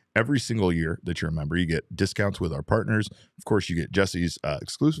free every single year that you're a member. You get discounts with our partners. Of course, you get Jesse's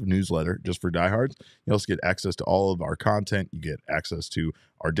exclusive newsletter just for diehards. You also get access to all of our content. You get access to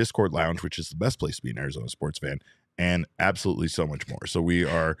our Discord lounge, which is the best place to be an Arizona sports fan, and absolutely so much more. So we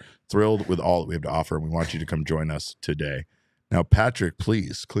are thrilled with all that we have to offer, and we want you to come join us today. Now, Patrick,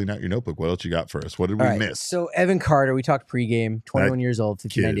 please clean out your notebook. What else you got for us? What did we miss? So Evan Carter, we talked pregame, 21 years old,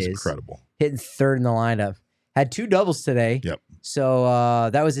 59 days. Incredible. Hitting third in the lineup. Had 2 doubles today. Yep. So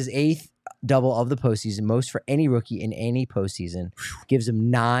that was his 8th double of the postseason, most for any rookie in any postseason. Gives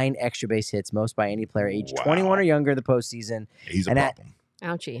him 9 extra base hits, most by any player age 21 or younger in the postseason. He's a problem.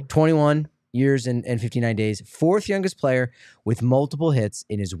 Ouchie. 21 years and 59 days. 4th youngest player with multiple hits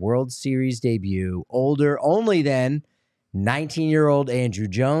in his World Series debut. Older only than 19-year-old Andrew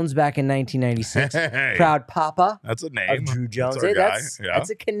Jones back in 1996. Hey, proud papa. That's a name. Of Drew Jones. That's, that's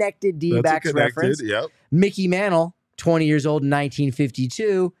a connected D-backs reference. Yep. Mickey Mantle, 20 years old in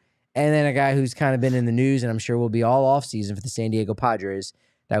 1952. And then a guy who's kind of been in the news and I'm sure will be all offseason for the San Diego Padres.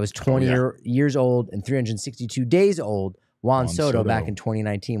 That was 20 years old and 362 days old. Juan Soto back in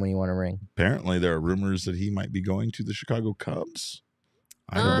 2019 when he won a ring. Apparently, there are rumors that he might be going to the Chicago Cubs.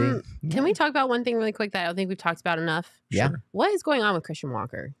 Can we talk about one thing really quick that I don't think we've talked about enough? Yeah. Sure. What is going on with Christian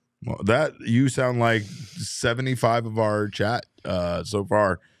Walker? Well, that you sound like 75 of our chat so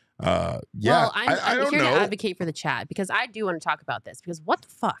far. Yeah, well, I'm here to advocate for the chat because I do want to talk about this because what the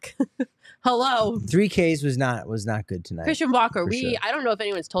fuck? Hello. 3Ks was not good tonight. Christian Walker. I don't know if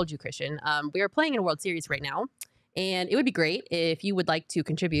anyone's told you, Christian. We are playing in a World Series right now. And it would be great if you would like to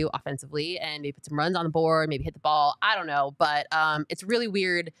contribute offensively and maybe put some runs on the board, maybe hit the ball. I don't know. But it's really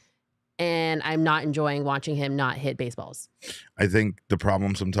weird. And I'm not enjoying watching him not hit baseballs. I think the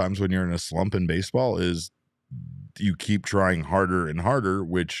problem sometimes when you're in a slump in baseball is you keep trying harder and harder,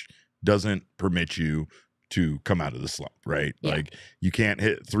 which doesn't permit you to come out of the slump, right? Yeah. Like you can't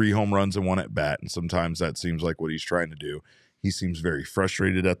hit 3 home runs in 1 at bat. And sometimes that seems like what he's trying to do. He seems very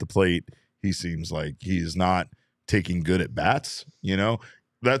frustrated at the plate. He seems like he is not taking good at bats. You know,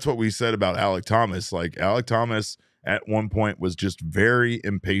 that's what we said about Alek Thomas. Like Alek Thomas at one point was just very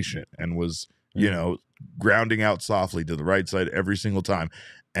impatient and was, you know, grounding out softly to the right side every single time.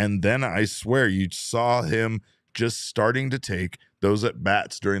 And then I swear you saw him just starting to take those at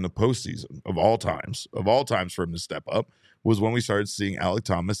bats during the postseason of all times for him to step up was when we started seeing Alek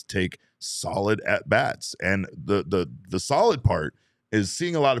Thomas take solid at bats. And the solid part is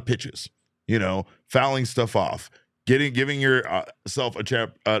seeing a lot of pitches, you know, fouling stuff off, giving yourself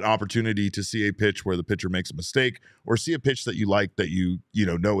an opportunity to see a pitch where the pitcher makes a mistake or see a pitch that you like that you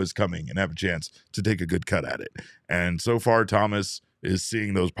know is coming and have a chance to take a good cut at it. And so far, Thomas is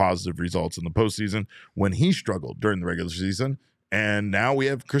seeing those positive results in the postseason when he struggled during the regular season. And now we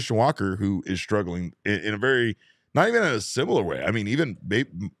have Christian Walker, who is struggling in a very, not even in a similar way. I mean, even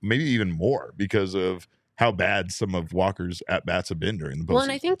maybe even more because of how bad some of Walker's at-bats have been during the postseason. Well,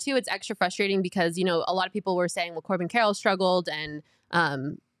 and I think, too, it's extra frustrating because, you know, a lot of people were saying, well, Corbin Carroll struggled and,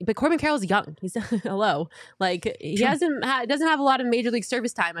 but Corbin Carroll's young. He's hello. Like he doesn't have a lot of major league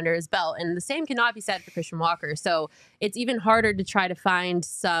service time under his belt, and the same cannot be said for Christian Walker. So it's even harder to try to find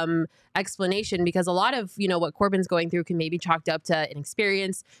some explanation because a lot of what Corbin's going through can maybe chalked up to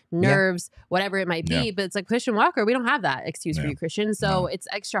inexperience, nerves, whatever it might be. But it's like Christian Walker, we don't have that excuse for you, Christian. So it's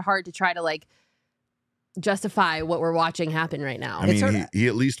extra hard to try to like justify what we're watching happen right now. I mean, he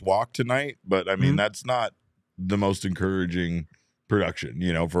at least walked tonight, but I mean that's not the most encouraging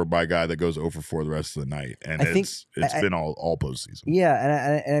production, for by a guy that goes 0-for-4 the rest of the night, and it's been all postseason.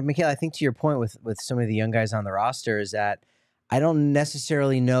 Yeah, and Makayla, I think to your point with some of the young guys on the roster is that I don't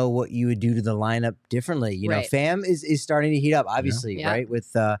necessarily know what you would do to the lineup differently. You know, Pham is starting to heat up, obviously, right?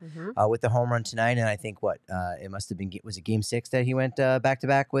 With the home run tonight, and I think it must have been was it Game 6 that he went back to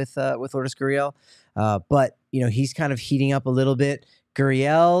back with Lourdes Gurriel, but he's kind of heating up a little bit.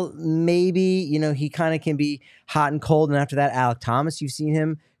 Gurriel, maybe, he kind of can be hot and cold. And after that, Alek Thomas, you've seen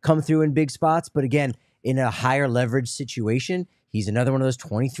him come through in big spots. But again, in a higher leverage situation, he's another one of those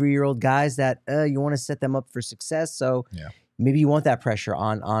 23-year-old guys that you want to set them up for success. So maybe you want that pressure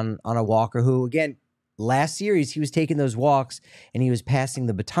on a Walker who, again, last series, he was taking those walks and he was passing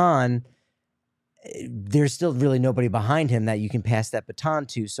the baton. There's still really nobody behind him that you can pass that baton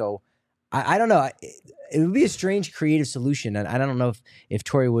to. So I don't know. It would be a strange creative solution, and I don't know if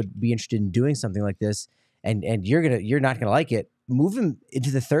Torey would be interested in doing something like this. And you're not gonna like it. Move him into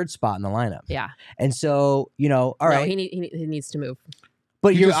the third spot in the lineup. Yeah. And so all right, he needs to move.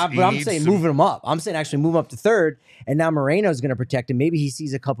 But I'm saying moving him up. I'm saying actually move him up to third, and now Moreno's going to protect him. Maybe he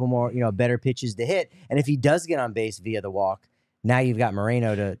sees a couple more better pitches to hit, and if he does get on base via the walk, now you've got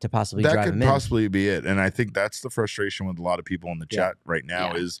Moreno to possibly drive him in. That could possibly be it. And I think that's the frustration with a lot of people in the chat right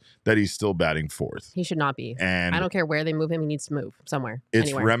now is that he's still batting fourth. He should not be. And I don't care where they move him. He needs to move somewhere. It's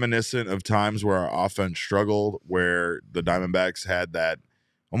anywhere. Reminiscent of times where our offense struggled, where the Diamondbacks had that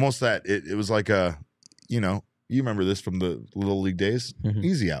almost that it was like a, you remember this from the Little League days?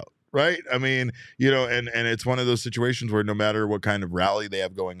 Easy out. Right? I mean, and it's one of those situations where no matter what kind of rally they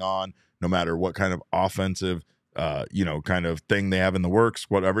have going on, no matter what kind of offensive kind of thing they have in the works,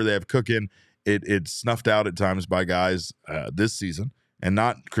 whatever they have cooking, it's snuffed out at times by guys this season, and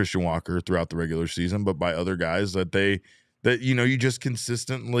not Christian Walker throughout the regular season, but by other guys that you just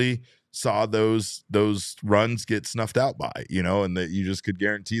consistently saw those runs get snuffed out by, and that you just could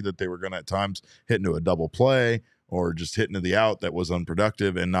guarantee that they were going to at times hit into a double play or just hit into the out that was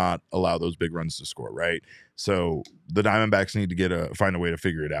unproductive and not allow those big runs to score, right? So the Diamondbacks need to find a way to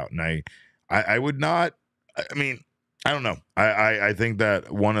figure it out. And I would not. I mean, I don't know. I think that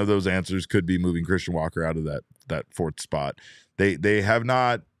one of those answers could be moving Christian Walker out of that fourth spot. They have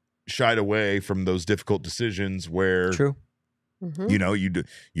not shied away from those difficult decisions where you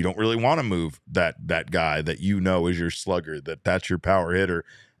don't really want to move that guy that is your slugger, that's your power hitter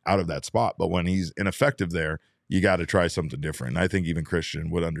out of that spot. But when he's ineffective there, you got to try something different. And I think even Christian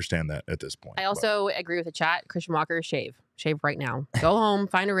would understand that at this point. I also agree with the chat. Christian Walker, shave right now. Go home,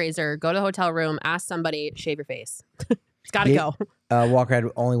 find a razor, go to the hotel room, ask somebody, shave your face. It's got to go. Walker had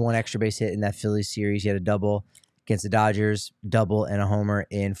only one extra base hit in that Phillies series. He had a double against the Dodgers, double and a homer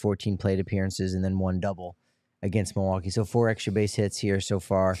in 14 plate appearances, and then one double against Milwaukee. So 4 extra base hits here so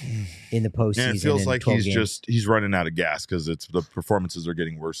far in the postseason. And it feels like he's he's running out of gas because the performances are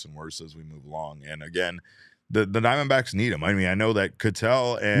getting worse and worse as we move along. And again, the Diamondbacks need him. I mean, I know that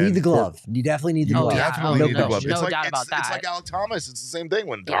Ketel and need the glove. You definitely need the glove. Definitely need the glove. No doubt about that. It's like Alek Thomas. It's the same thing.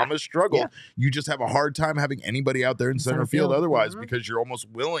 When Thomas struggled, you just have a hard time having anybody out there in center field otherwise because you're almost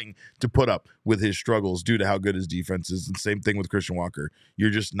willing to put up with his struggles due to how good his defense is. And same thing with Christian Walker. You're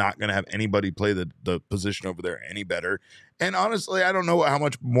just not going to have anybody play the position over there any better. And honestly, I don't know how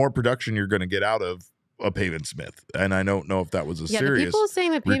much more production you're going to get out of a Pavin Smith, and I don't know if that was a serious. The people saying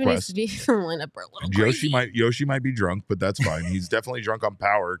that Pavin needs to be in the lineup are a little crazy. Yoshi might be drunk, but that's fine. He's definitely drunk on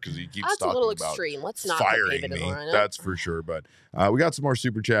power because he keeps talking about extreme. Let's not firing me. That's for sure. But we got some more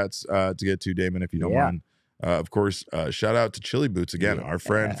super chats to get to, Damon, if you don't mind. Of course, shout out to Chili Boots again, our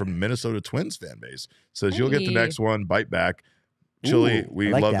friend from Minnesota Twins fan base. Says you'll get the next one. Bite back. Chili,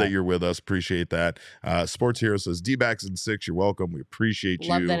 we love that you're with us. Appreciate that. Sports Hero says D-backs in 6. You're welcome. We appreciate you.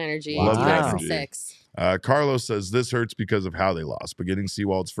 Love that energy. Love that energy. 6. Carlos says this hurts because of how they lost, but getting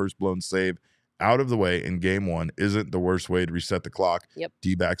Sewald's first blown save out of the way in game 1 isn't the worst way to reset the clock. Yep.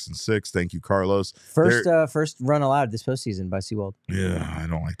 D-backs in 6. Thank you, Carlos. First run allowed this postseason by Sewald. Yeah, I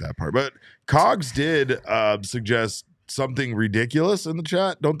don't like that part. But Cogs did suggest something ridiculous in the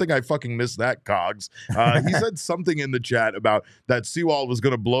chat. Don't think I fucking missed that, Cogs. He said something in the chat about that Sewald was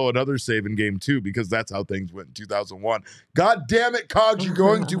going to blow another save in game 2 because that's how things went in 2001. God damn it, Cogs, you're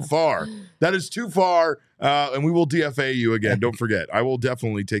going too far. That is too far, and we will DFA you again. Don't forget, I will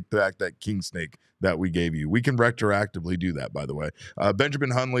definitely take back that King Snake that we gave you. We can retroactively do that, by the way. Benjamin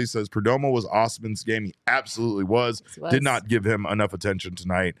Hunley says Perdomo was awesome in this game. He absolutely was. Did not give him enough attention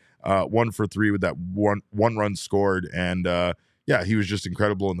tonight. 1 for 3 with that one run scored, and yeah, he was just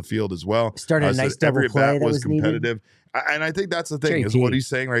incredible in the field as well. Started a nice double play every at bat that was was competitive. And I think that's the thing, is what he's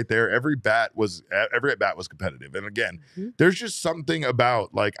saying right there. Every at bat was competitive. And again, there's just something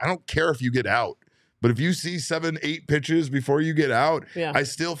about, like, I don't care if you get out, but if you see 7-8 pitches before you get out, I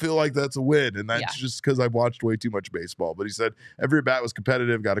still feel like that's a win. And that's just because I've watched way too much baseball. But he said every at bat was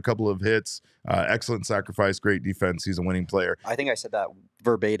competitive, got a couple of hits, excellent sacrifice, great defense. He's a winning player. I think I said that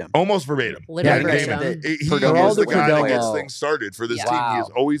verbatim. Almost verbatim. Literally verbatim. He is the guy that gets things started for this team. He is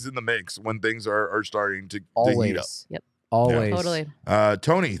always in the mix when things are starting to heat up. Yep. Always. Yeah. Totally.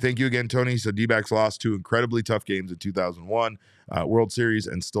 Tony, thank you again, Tony. He said D-backs lost 2 incredibly tough games in 2001 World Series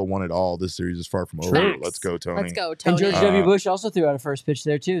and still won it all. This series is far from over. Let's go, Tony. Let's go, Tony. And George W. Bush also threw out a first pitch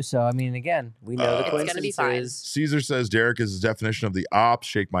there, too. So, I mean, again, we know the coincidence. It's going to be fine. Caesar says Derek is his definition of the ops.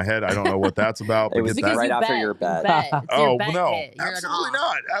 Shake my head. I don't know what that's about. It was because right after your bet. Oh, no. Absolutely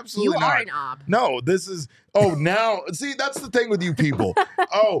not. Absolutely not. You are an op. No, this is... Oh, now, see, that's the thing with you people.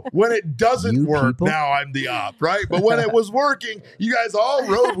 Oh, when it doesn't work, now I'm the op, right? But when it was working, you guys all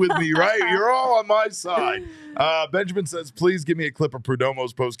rode with me, right? You're all on my side. Benjamin says, please give me a clip of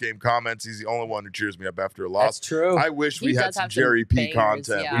Perdomo's post-game comments. He's the only one who cheers me up after a loss. That's true. I wish we had some Jerry P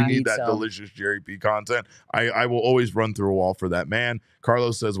content. We need that delicious Jerry P content. I will always run through a wall for that man.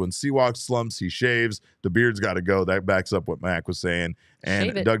 Carlos says, when Seawalk slumps, he shaves. The beard's got to go. That backs up what Mac was saying.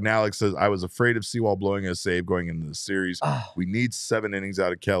 And Doug Nalick says, I was afraid of Sewald blowing a save going into the series. We need 7 innings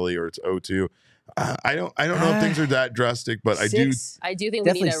out of Kelly, or it's 0-2. I don't know if things are that drastic, but I do think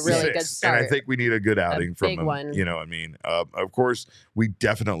we need a really good start. And I think we need a good outing from him. One. You know what I mean? Of course, we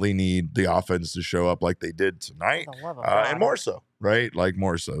definitely need the offense to show up like they did tonight. And more so, right? Like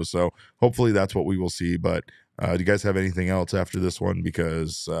more so. So hopefully that's what we will see. But do you guys have anything else after this one?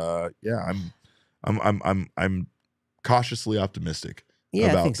 Because yeah, I'm cautiously optimistic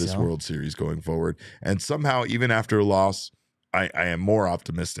about this World Series going forward. And somehow, even after a loss, I am more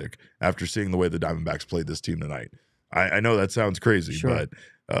optimistic after seeing the way the Diamondbacks played this team tonight. I know that sounds crazy, but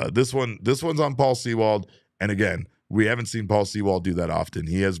this one's on Paul Sewald. And again, we haven't seen Paul Sewald do that often.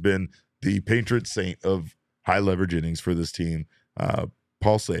 He has been the patron saint of high leverage innings for this team.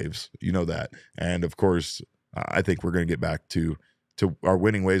 Paul saves, you know that. And of course, I think we're going to get back to our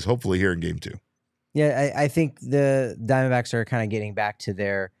winning ways, hopefully here in game 2. Yeah, I think the Diamondbacks are kind of getting back to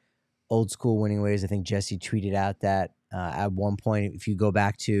their old school winning ways. I think Jesse tweeted out that at one point, if you go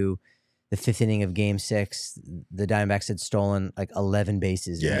back to the 5th inning of Game 6, the Diamondbacks had stolen like 11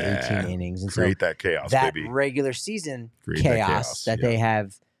 bases in 18 innings. And create that chaos, that baby. Regular season create chaos that they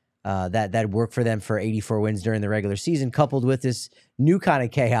have, that worked for them for 84 wins during the regular season, coupled with this new kind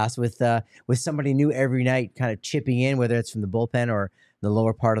of chaos with somebody new every night kind of chipping in, whether it's from the bullpen or the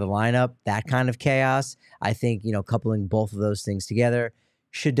lower part of the lineup, that kind of chaos. I think, coupling both of those things together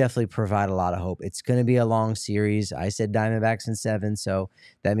should definitely provide a lot of hope. It's going to be a long series. I said Diamondbacks in 7, so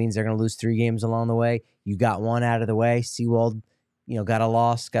that means they're going to lose 3 games along the way. You got one out of the way. Sewald, got a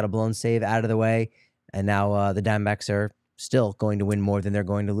loss, got a blown save out of the way, and now the Diamondbacks are still going to win more than they're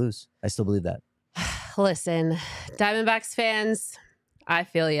going to lose. I still believe that. Listen, Diamondbacks fans, I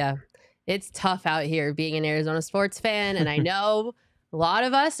feel ya. It's tough out here being an Arizona sports fan, and I know a lot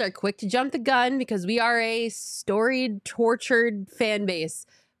of us are quick to jump the gun because we are a storied, tortured fan base.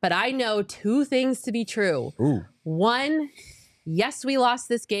 But I know 2 things to be true. Ooh. 1, yes, we lost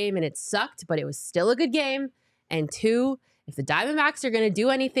this game and it sucked, but it was still a good game. And 2, if the Diamondbacks are going to do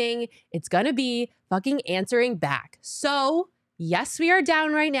anything, it's going to be fucking answering back. So, yes, we are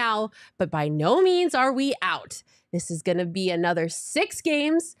down right now, but by no means are we out. This is going to be another 6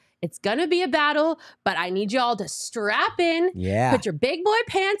 games. It's going to be a battle, but I need y'all to strap in, put your big boy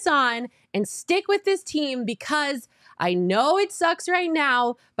pants on, and stick with this team because I know it sucks right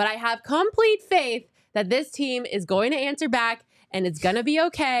now, but I have complete faith that this team is going to answer back and it's going to be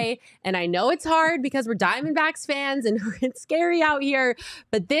okay. And I know it's hard because we're Diamondbacks fans and it's scary out here,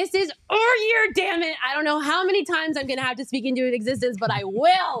 but this is our year, damn it. I don't know how many times I'm going to have to speak into existence, but I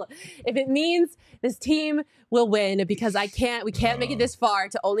will if it means this team will win, because we can't make it this far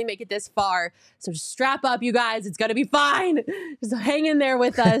to only make it this far. So just strap up, you guys. It's going to be fine. Just hang in there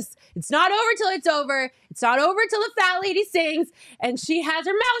with us. It's not over till it's over. It's not over till the fat lady sings and she has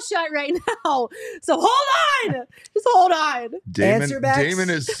her mouth shut right now. So hold on. Just hold on. Damon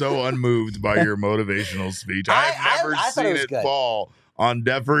is so unmoved by your motivational speech. I've never seen it fall on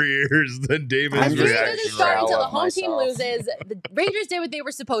deafer ears than Damon's reaction. It doesn't start until the home team loses. The Rangers did what they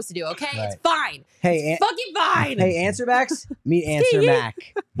were supposed to do, okay? Right. It's fine. Hey, it's fucking fine. Hey, answer backs, meet Answer Mac.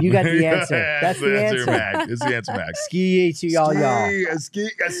 You got the answer. That's the answer. Mac. It's the answer Mac. Ski to y'all. Let's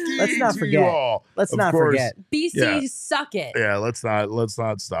not forget. Let's not forget. BC, suck it. Yeah, let's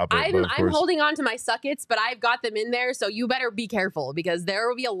not stop it. I'm holding on to my suckets, but I've got them in there, so you better be careful, because there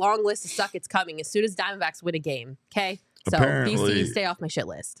will be a long list of suckets coming as soon as Diamondbacks win a game, okay? So BC, stay off my shit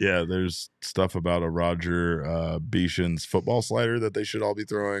list. Yeah, there's stuff about a Roger Beeshan's football slider that they should all be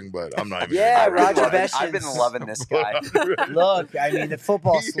throwing, but I'm not even. Yeah, Roger Beeshan's. I've been loving this guy. Look, I mean, the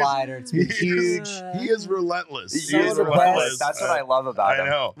football slider, it's been huge. He is relentless. He is relentless. That's what I love about him. I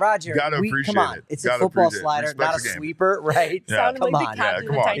know. Roger, gotta appreciate come on. it. It's a football slider, not a sweeper, right? Yeah. Sounded like the captain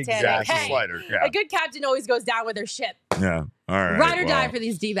of the Titanic. Yeah, hey, slider. Yeah. A good captain always goes down with their ship. Yeah. All right. Ride or die for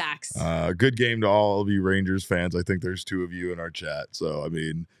these D-backs. Good game to all of you Rangers fans. I think there's 2 of you in our chat. So, I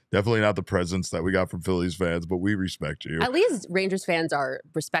mean, definitely not the presence that we got from Phillies fans, but we respect you. At least Rangers fans are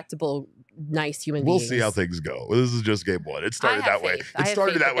respectable, nice human beings. We'll see how things go. This is just game 1. It started that way. It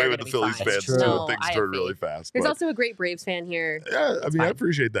started that way with the Phillies fans, too. Things started really fast. There's also a great Braves fan here. Yeah, I mean, I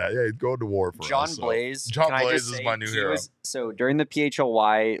appreciate that. Yeah, he's going to war for John us. Blaze. John Blaze is my new hero. So during the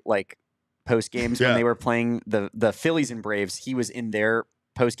PHLY, post games when they were playing the Phillies and Braves, he was in their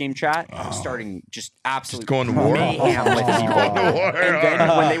post game chat, starting just absolutely going to war mayhem with people. And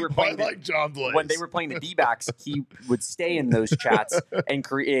then when they were playing, John Blaze. When they were playing the D-backs, he would stay in those chats and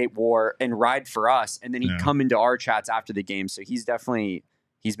create war and ride for us, and then he'd come into our chats after the game. So he's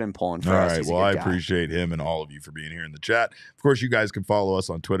been pulling for us. All right. Well, I appreciate him and all of you for being here in the chat. Of course, you guys can follow us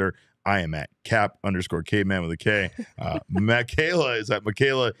on Twitter. I am at Cap_Caveman with a K. Makayla is at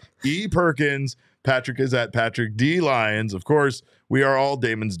Makayla E. Perkins. Patrick is at Patrick D. Lyons. Of course, we are all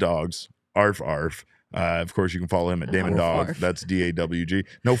Damon's dogs. Arf, arf. Of course, you can follow him at Damon Dog. That's DAWG.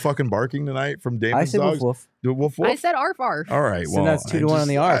 No fucking barking tonight from Damon's dogs. Woof, woof, woof. I said arf, arf. All right. So that's 2-1 on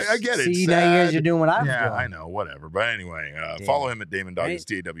the arf. I get it. See, now you guys are doing what I'm doing. Yeah, I know. Whatever. But anyway, follow him at Damon Dog. It's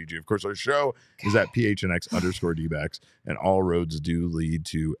DAWG. Of course, our show is at PHNX_DBacks, and all roads do lead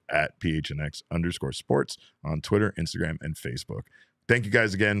to at PHNX_sports on Twitter, Instagram, and Facebook. Thank you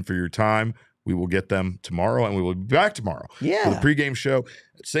guys again for your time. We will get them tomorrow, and we will be back tomorrow for the pregame show.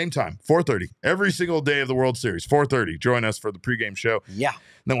 Same time, 4:30, every single day of the World Series, 4:30. Join us for the pregame show. Yeah.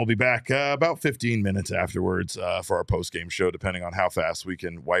 Then we'll be back about 15 minutes afterwards for our postgame show, depending on how fast we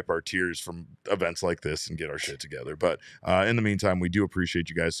can wipe our tears from events like this and get our shit together. But in the meantime, we do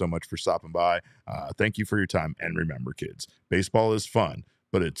appreciate you guys so much for stopping by. Thank you for your time. And remember, kids, baseball is fun,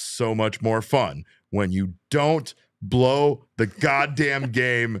 but it's so much more fun when you don't blow the goddamn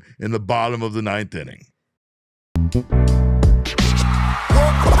game in the bottom of the 9th inning. We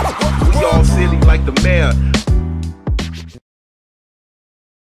all silly like the mayor.